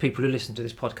to people who listen to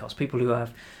this podcast, people who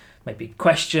have maybe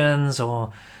questions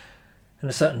or in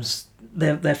a certain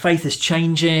their faith is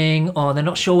changing, or they're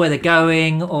not sure where they're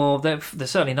going, or they're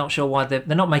certainly not sure why they're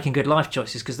not making good life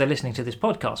choices because they're listening to this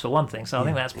podcast, for one thing. So I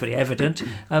think that's pretty evident.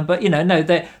 But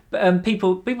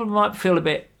people might feel a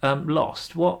bit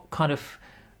lost. What kind of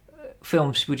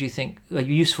films would you think are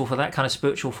useful for that kind of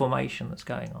spiritual formation that's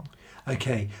going on?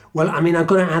 Okay. Well, I mean, I've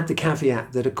got to add the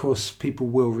caveat that, of course, people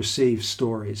will receive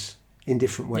stories in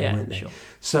different ways, won't they? Sure.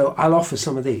 So I'll offer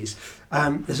some of these.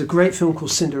 There's a great film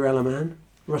called Cinderella Man.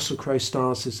 Russell Crowe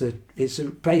stars it's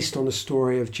based on a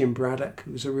story of Jim Braddock,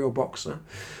 who was a real boxer,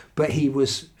 but he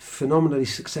was phenomenally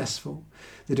successful.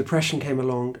 The Depression came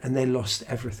along and they lost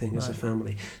everything as a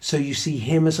family. So you see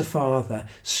him as a father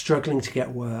struggling to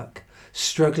get work,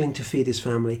 struggling to feed his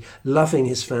family, loving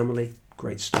his family.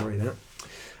 Great story, that.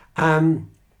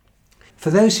 For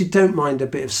those who don't mind a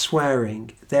bit of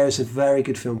swearing, there is a very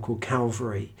good film called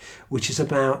Calvary, which is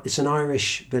it's an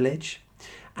Irish village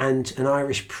and an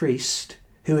Irish priest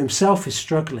who himself is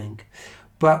struggling.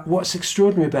 But what's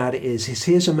extraordinary about it is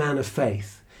here's a man of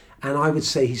faith, and I would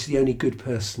say he's the only good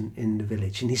person in the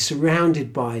village, and he's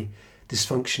surrounded by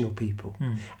dysfunctional people.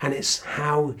 And it's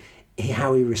how he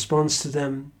responds to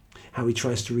them, how he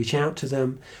tries to reach out to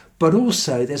them. But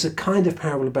also there's a kind of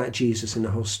parable about Jesus in the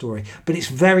whole story. But it's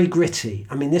very gritty.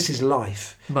 I mean, this is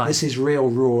life. Right. This is real,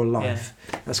 raw life.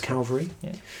 Yeah. That's Calvary.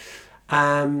 Yeah.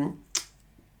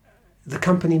 The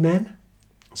Company Men.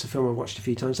 It's a film I've watched a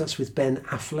few times. That's with Ben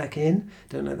Affleck in.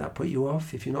 Don't let that put you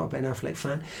off if you're not a Ben Affleck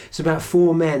fan. It's about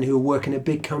 4 men who work in a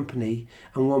big company,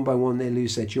 and one by one they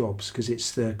lose their jobs because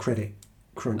it's the credit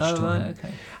crunch time. Right,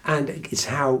 okay. And it's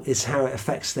how it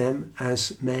affects them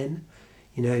as men.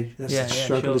 That's the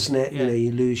struggle, isn't it? Yeah.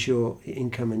 You lose your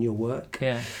income and your work.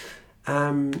 Yeah.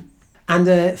 And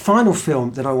the final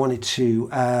film that I wanted to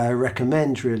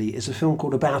recommend really is a film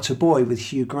called About a Boy with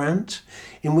Hugh Grant,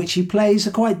 in which he plays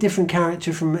a quite different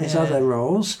character from his other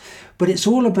roles, but it's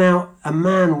all about a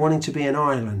man wanting to be an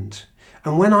island,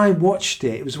 And when I watched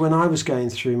it, it was when I was going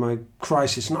through my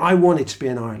crisis, and I wanted to be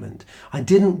in Ireland. I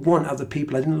didn't want other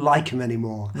people. I didn't like him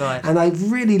anymore. Right. And I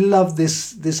really loved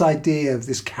this idea of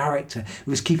this character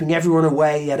who was keeping everyone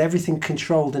away. He had everything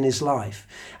controlled in his life.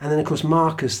 And then, of course,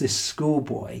 Marcus, this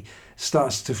schoolboy,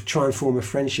 starts to try and form a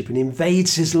friendship and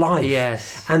invades his life.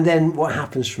 Yes. And then what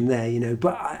happens from there, you know.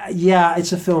 But yeah,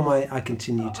 it's a film I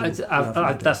continue to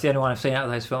love. That's the only one I've seen out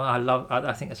of those films.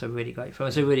 I think it's a really great film.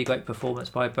 It's a really great performance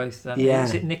by both. Yeah.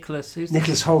 Is it Nicholas?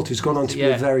 Nicholas Hoult, who's gone on to be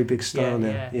a very big star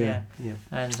now. Yeah.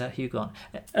 And Hugh Grant.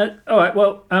 All right,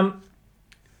 well,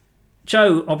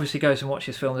 Joe obviously goes and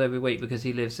watches films every week because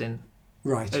he lives in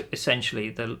essentially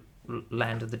the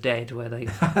land of the dead, where they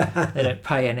don't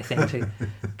pay anything to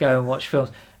go and watch films,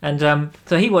 and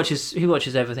so he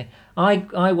watches everything.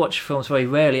 I watch films very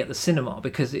rarely at the cinema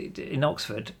because in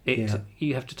Oxford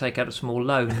you have to take out a small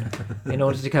loan in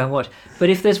order to go and watch. But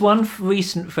if there's one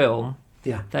recent film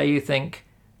that you think,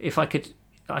 if I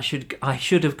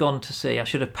should have gone to see, I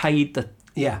should have paid the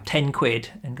 £10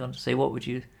 and gone to see,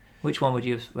 which one would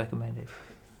you have recommended?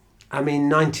 I mean,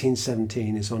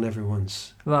 1917 is on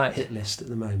everyone's hit list at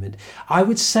the moment. I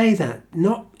would say that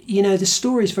the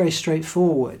story is very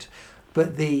straightforward,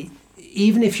 but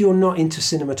even if you're not into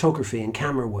cinematography and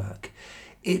camera work,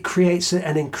 it creates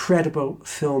an incredible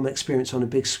film experience on a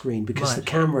big screen because the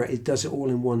camera, it does it all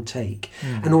in one take.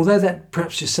 And although that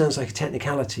perhaps just sounds like a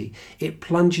technicality, it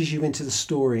plunges you into the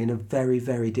story in a very,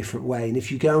 very different way. And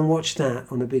if you go and watch that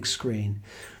on a big screen,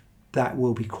 that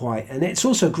will be and it's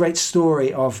also a great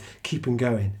story of keeping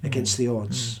going against the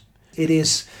odds. It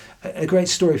is a great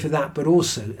story for that, but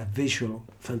also a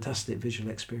fantastic visual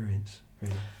experience,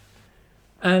 really.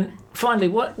 And finally,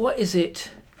 what is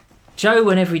it, Joe,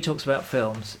 whenever he talks about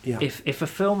films, if a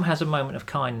film has a moment of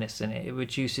kindness in it, it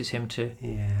reduces him to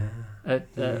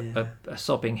a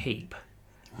sobbing heap.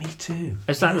 Me too.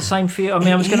 Is that the same for you? I mean,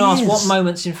 I was going to ask, what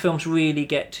moments in films really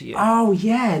get to you? Oh,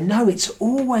 yeah. No, it's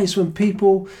always when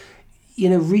people,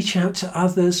 reach out to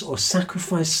others or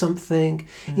sacrifice something.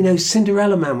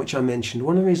 Cinderella Man, which I mentioned,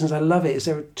 one of the reasons I love it is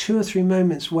there are 2 or 3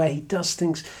 moments where he does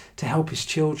things to help his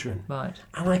children. Right.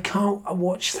 And I can't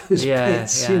watch those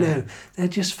bits, they're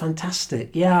just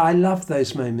fantastic. Yeah, I love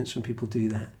those moments when people do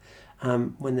that.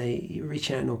 When they reach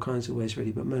out in all kinds of ways,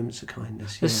 really, but moments of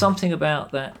kindness. There's something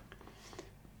about that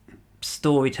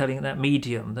storytelling, that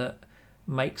medium, that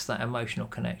makes that emotional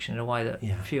connection in a way that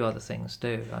a few other things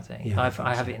do, I think. I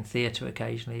have it in theatre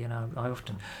occasionally, I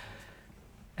often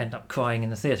end up crying in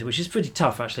the theatre, which is pretty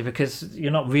tough actually, because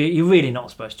you're really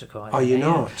not supposed to cry. Are you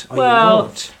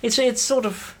not? It's sort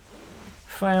of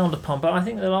frowned upon, but I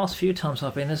think the last few times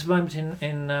I've been, there's a moment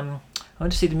in I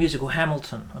went to see the musical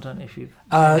Hamilton. I don't know if you've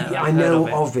I know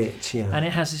of it, and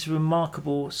it has this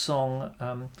remarkable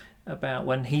song about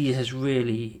when he has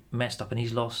really messed up and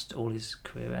he's lost all his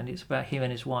career, and it's about him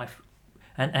and his wife,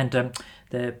 and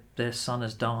their son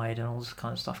has died and all this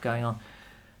kind of stuff going on,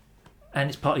 and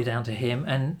it's partly down to him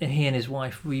and he and his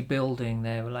wife rebuilding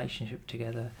their relationship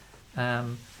together,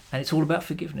 and it's all about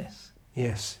forgiveness.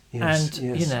 Yes.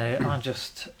 I'm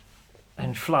just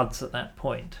in floods at that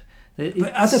point.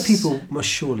 But other people must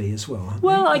surely as well.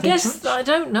 Well, I guess I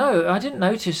don't know. I didn't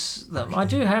notice them. Okay. I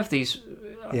do have these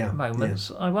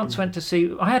moments. I once went to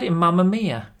see. I had it in Mamma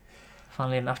Mia.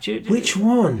 Funnily enough, which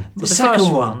one? The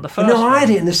second one. The first no, one. I had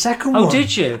it in the second one. Oh,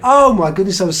 did you? Oh my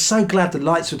goodness! I was so glad the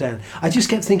lights were down. I just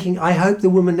kept thinking, I hope the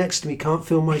woman next to me can't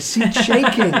feel my seat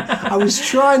shaking. I was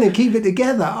trying to keep it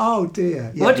together. Oh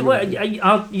dear.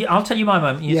 Yeah, I'll tell you my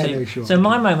moment. Sure. So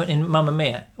my moment in Mamma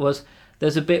Mia was,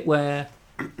 there's a bit where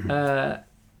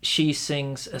she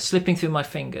sings "Slipping Through My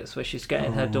Fingers," where she's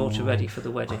getting her daughter ready for the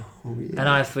wedding, and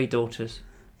I have 3 daughters.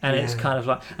 And it's kind of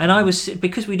like, and I was,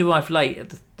 because we'd arrived late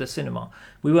at the cinema,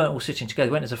 we weren't all sitting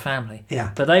together, we went as a family.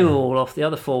 Yeah. But they were all off, the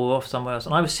other 4 were off somewhere else,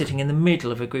 and I was sitting in the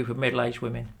middle of a group of middle-aged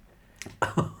women.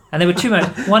 And there were 2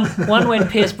 moments. One when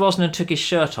Pierce Brosnan took his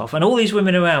shirt off, and all these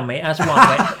women around me, as one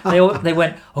went, they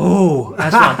went, oh,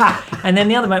 as one. And then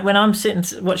the other moment, when I'm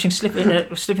sitting watching Slipping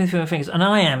Through My Fingers, and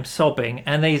I am sobbing,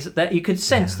 and that you could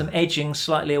sense them edging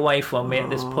slightly away from me at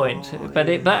this point. But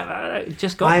it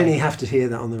just got me. I only have to hear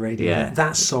that on the radio. Yeah.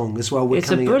 That song as well.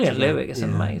 It's a brilliant lyric. It's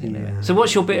an amazing lyric. So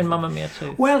what's your bit in Mamma Mia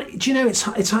too? Well, do you know, it's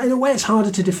in a way it's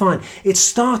harder to define. It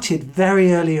started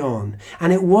very early on,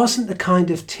 and it wasn't the kind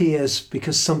of tears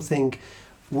because something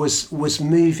was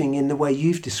moving in the way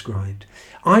you've described.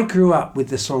 I grew up with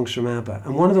the songs from ABBA,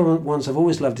 and one of the ones I've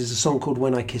always loved is a song called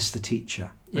 "When I Kissed the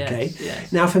Teacher." Okay,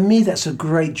 yes. Now for me that's a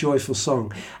great joyful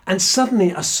song, and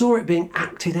suddenly I saw it being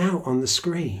acted out on the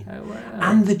screen. Oh, wow.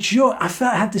 And the joy, I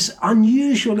felt I had this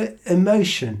unusual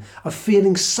emotion of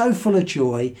feeling so full of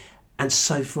joy and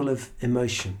so full of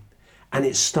emotion. and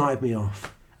it started me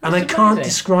off. And That's I can't amazing.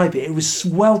 describe it. It was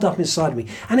swelled up inside me.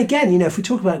 And again, if we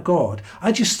talk about God,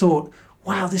 I just thought,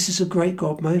 wow, this is a great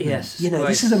God moment. Yes, this great.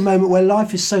 is a moment where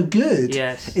life is so good.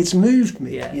 Yes. It's moved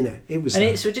me. Yeah. It was. And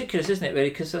it's ridiculous, isn't it, really?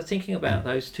 Because thinking about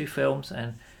those two films,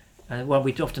 and one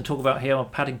we often talk about here on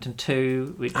Paddington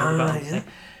 2, we talk about yeah.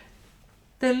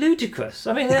 they're ludicrous.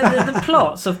 I mean, the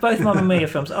plots of both Mamma Mia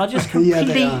films are just Yeah, they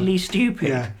completely are.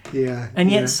 stupid. Yeah. And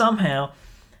yet somehow,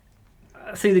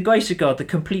 through the grace of God, the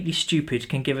completely stupid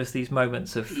can give us these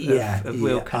moments of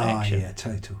real connection.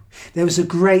 Total. There was a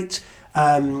great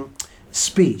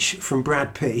speech from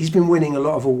Brad Pitt. He's been winning a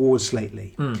lot of awards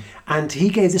lately, and he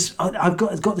gave this. I've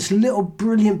got this little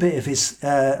brilliant bit of his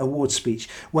award speech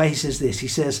where he says this. He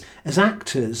says, "As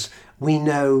actors, we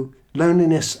know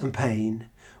loneliness and pain,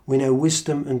 we know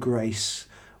wisdom and grace,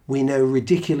 we know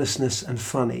ridiculousness and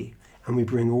funny, and we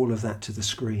bring all of that to the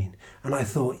screen." And I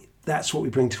thought, that's what we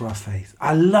bring to our faith.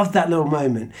 I love that little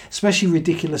moment, especially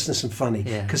ridiculousness and funny,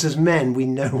 because as men, we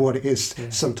know what it is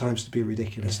sometimes to be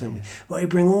ridiculous, don't we? But we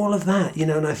bring all of that,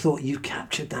 and I thought, you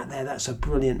captured that there. That's a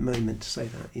brilliant moment to say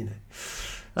that,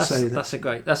 That's a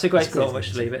great thought on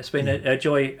which to leave it. It's been a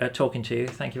joy talking to you.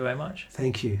 Thank you very much.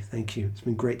 Thank you. It's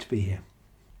been great to be here.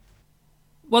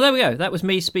 Well, there we go. That was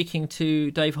me speaking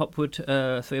to Dave Hopwood 3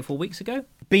 or 4 weeks ago.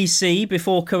 BC,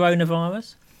 before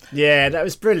coronavirus. Yeah, that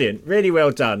was brilliant. Really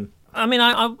well done. I mean,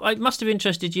 I must have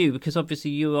interested you because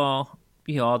obviously you are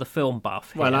the film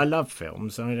buff here. Well, I love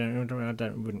films. I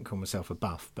wouldn't call myself a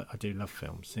buff, but I do love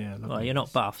films. Yeah. Well, you're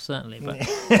not buff certainly, but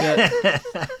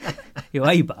you're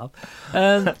a buff.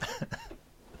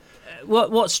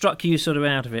 What struck you sort of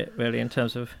out of it really in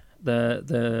terms of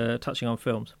the touching on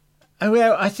films? Oh,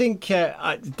 well, I think there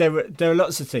are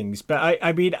lots of things, but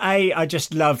I mean, I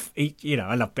just love,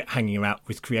 I love hanging out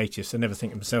with creatives. I never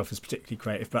think of myself as particularly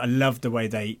creative, but I love the way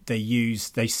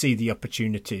they see the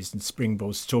opportunities and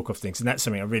springboards to talk of things, and that's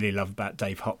something I really love about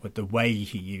Dave Hopwood, the way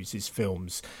he uses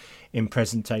films in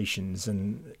presentations,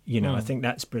 and I think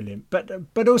that's brilliant.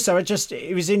 But also,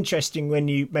 it was interesting when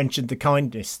you mentioned the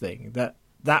kindness thing,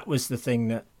 that was the thing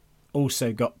that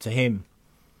also got to him.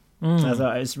 I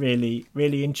thought it was really,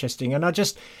 really interesting. And I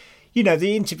just,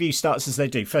 the interview starts as they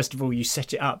do. First of all, you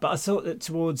set it up. But I thought that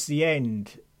towards the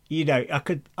end,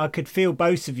 I could feel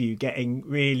both of you getting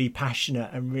really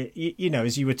passionate and,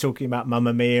 as you were talking about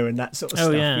Mamma Mia and that sort of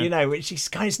stuff, yeah. Which is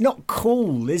kind of, it's not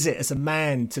cool, is it, as a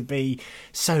man to be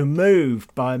so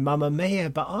moved by Mamma Mia?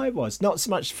 But I was. Not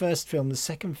so much the first film, the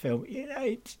second film,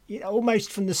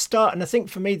 almost from the start. And I think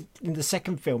for me, in the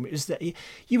second film, it was that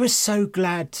you were so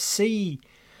glad to see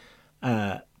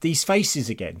these faces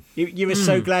again. You were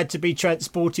so glad to be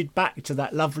transported back to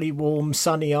that lovely, warm,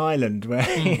 sunny island where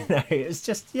it's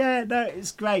just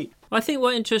it's great. I think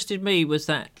what interested me was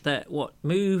that what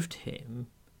moved him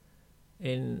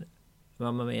in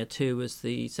Mamma Mia 2 was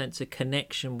the sense of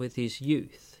connection with his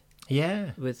youth,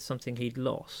 with something he'd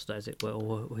lost, as it were,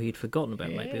 or he'd forgotten about,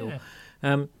 maybe.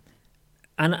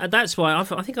 And that's why I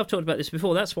think I've talked about this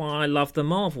before. That's why I love the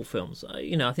Marvel films. I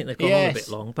think they've gone on a bit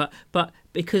long, but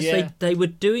because they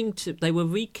were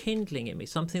rekindling in me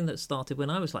something that started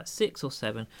when I was like 6 or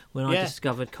 7 when I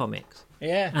discovered comics.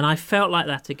 Yeah, and I felt like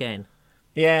that again.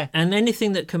 Yeah, and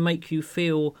anything that can make you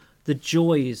feel the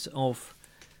joys of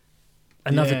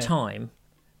another time,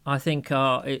 I think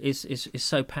is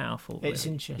so powerful. Really. It's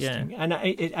interesting, and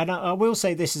I will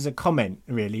say this as a comment,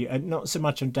 really, not so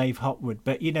much on Dave Hopwood,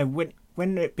 but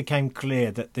when it became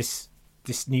clear that this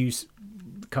new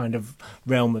kind of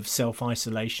realm of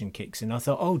self-isolation kicks in, I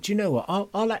thought, oh, do you know what?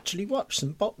 I'll actually watch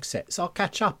some box sets. I'll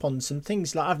catch up on some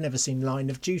things. Like, I've never seen Line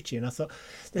of Duty, and I thought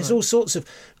there's all sorts of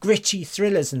gritty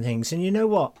thrillers and things. And you know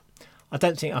what? I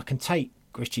don't think I can take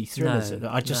gritty thrillers.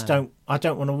 I just don't. I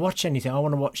don't want to watch anything. I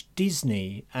want to watch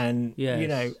Disney and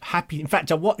happy. In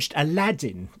fact, I watched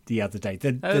Aladdin the other day,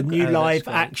 the new live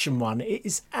action one. It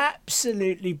is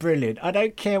absolutely brilliant. I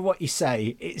don't care what you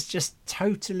say. It's just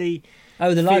totally.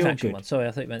 Oh, the live action one. Sorry,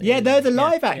 I thought you meant. The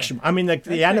live action. I mean,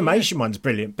 the animation one's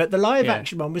brilliant, but the live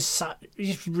action one was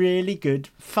really good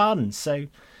fun. So.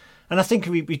 And I think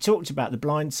we talked about The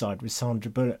Blind Side with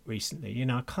Sandra Bullock recently.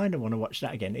 I kind of want to watch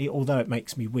that again, although it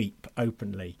makes me weep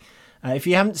openly. If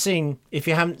you haven't seen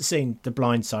The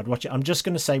Blind Side, watch it. I'm just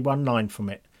going to say one line from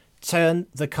it: "Turn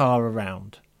the car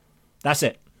around." That's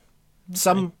it.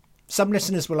 Okay. Some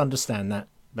listeners will understand that,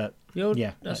 but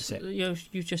that's it.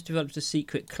 You've just developed a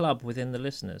secret club within the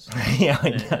listeners.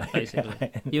 I know. Basically,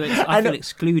 I feel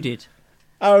excluded.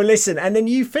 Oh, listen, and then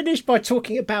you finished by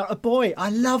talking about A Boy. I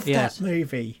love that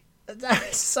movie.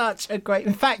 That's such a great...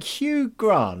 In fact, Hugh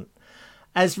Grant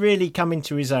has really come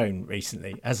into his own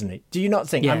recently, hasn't he? Do you not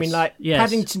think? Yes. I mean, like, Yes.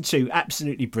 Paddington 2,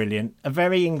 absolutely brilliant. A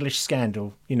very English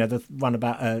Scandal, you know, the one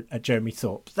about Jeremy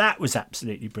Thorpe. That was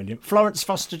absolutely brilliant. Florence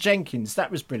Foster Jenkins,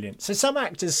 that was brilliant. So some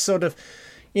actors sort of,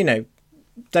 you know,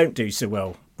 don't do so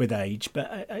well with age,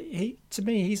 but to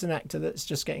me, he's an actor that's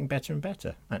just getting better and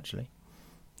better, actually.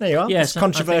 There you are. Yes, It's a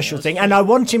controversial thing. true. And I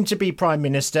want him to be Prime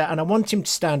Minister, and I want him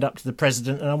to stand up to the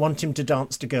President, and I want him to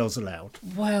dance to Girls Aloud.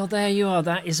 Well, there you are.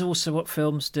 That is also what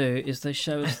films do, is they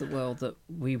show us the world that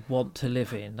we want to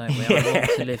live in, don't we? I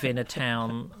want to live in a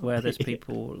town where there's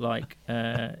people like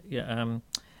Jimmy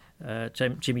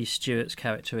Stewart's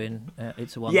character in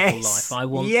It's a Wonderful Yes. Life. I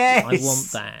want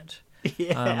that.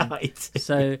 Yeah, right.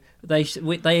 So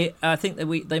they I think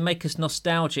that they make us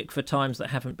nostalgic for times that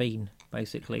haven't been,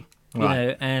 basically. You Right.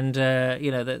 know, and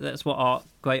that's what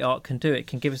great art can do. It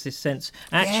can give us this sense.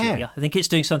 Actually, Yeah. I think it's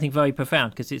doing something very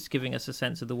profound because it's giving us a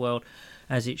sense of the world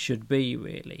as it should be,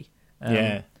 really.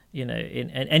 Yeah. You know,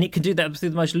 and it can do that through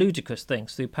the most ludicrous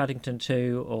things, through Paddington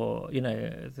 2, or you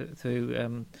know,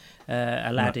 through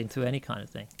Aladdin, through any kind of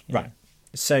thing. you Right. know.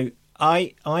 So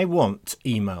I want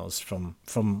emails from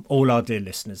all our dear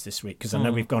listeners this week, because I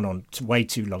know we've gone on way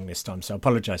too long this time, so I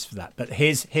apologise for that. But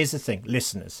here's the thing,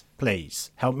 listeners, please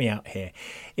help me out here.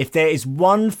 If there is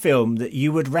one film that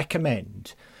you would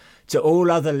recommend to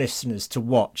all other listeners to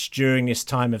watch during this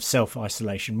time of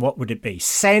self-isolation, what would it be?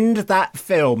 Send that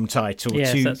film title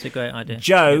Yes, to that's a great idea.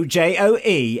 Joe, Joe,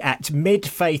 at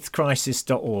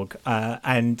midfaithcrisis.org,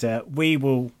 and we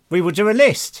will do a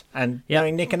list, and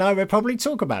knowing Nick and I will probably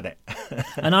talk about it.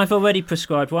 And I've already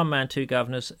prescribed One Man, Two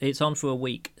Governors. It's on for a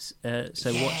week, so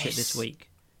watch it this week.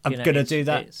 I'm going to do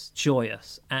that. It's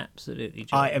joyous, absolutely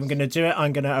joyous. I am going to do it.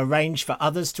 I'm going to arrange for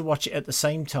others to watch it at the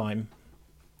same time,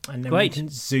 and then we can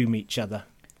Zoom each other.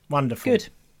 Wonderful. Good.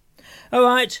 All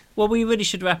right. Well, we really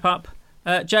should wrap up.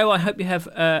 Joe, I hope you have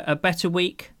a better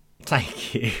week.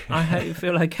 Thank you. I hope you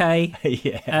feel okay.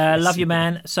 Yeah. Love you,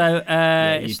 man. So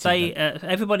you stay, too,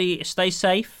 everybody, stay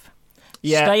safe.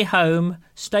 Yeah. Stay home.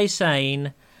 Stay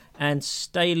sane, and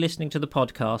stay listening to the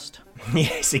podcast.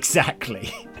 Yes,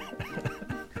 exactly.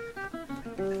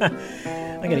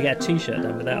 I'm going to get a T-shirt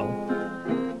done with that one.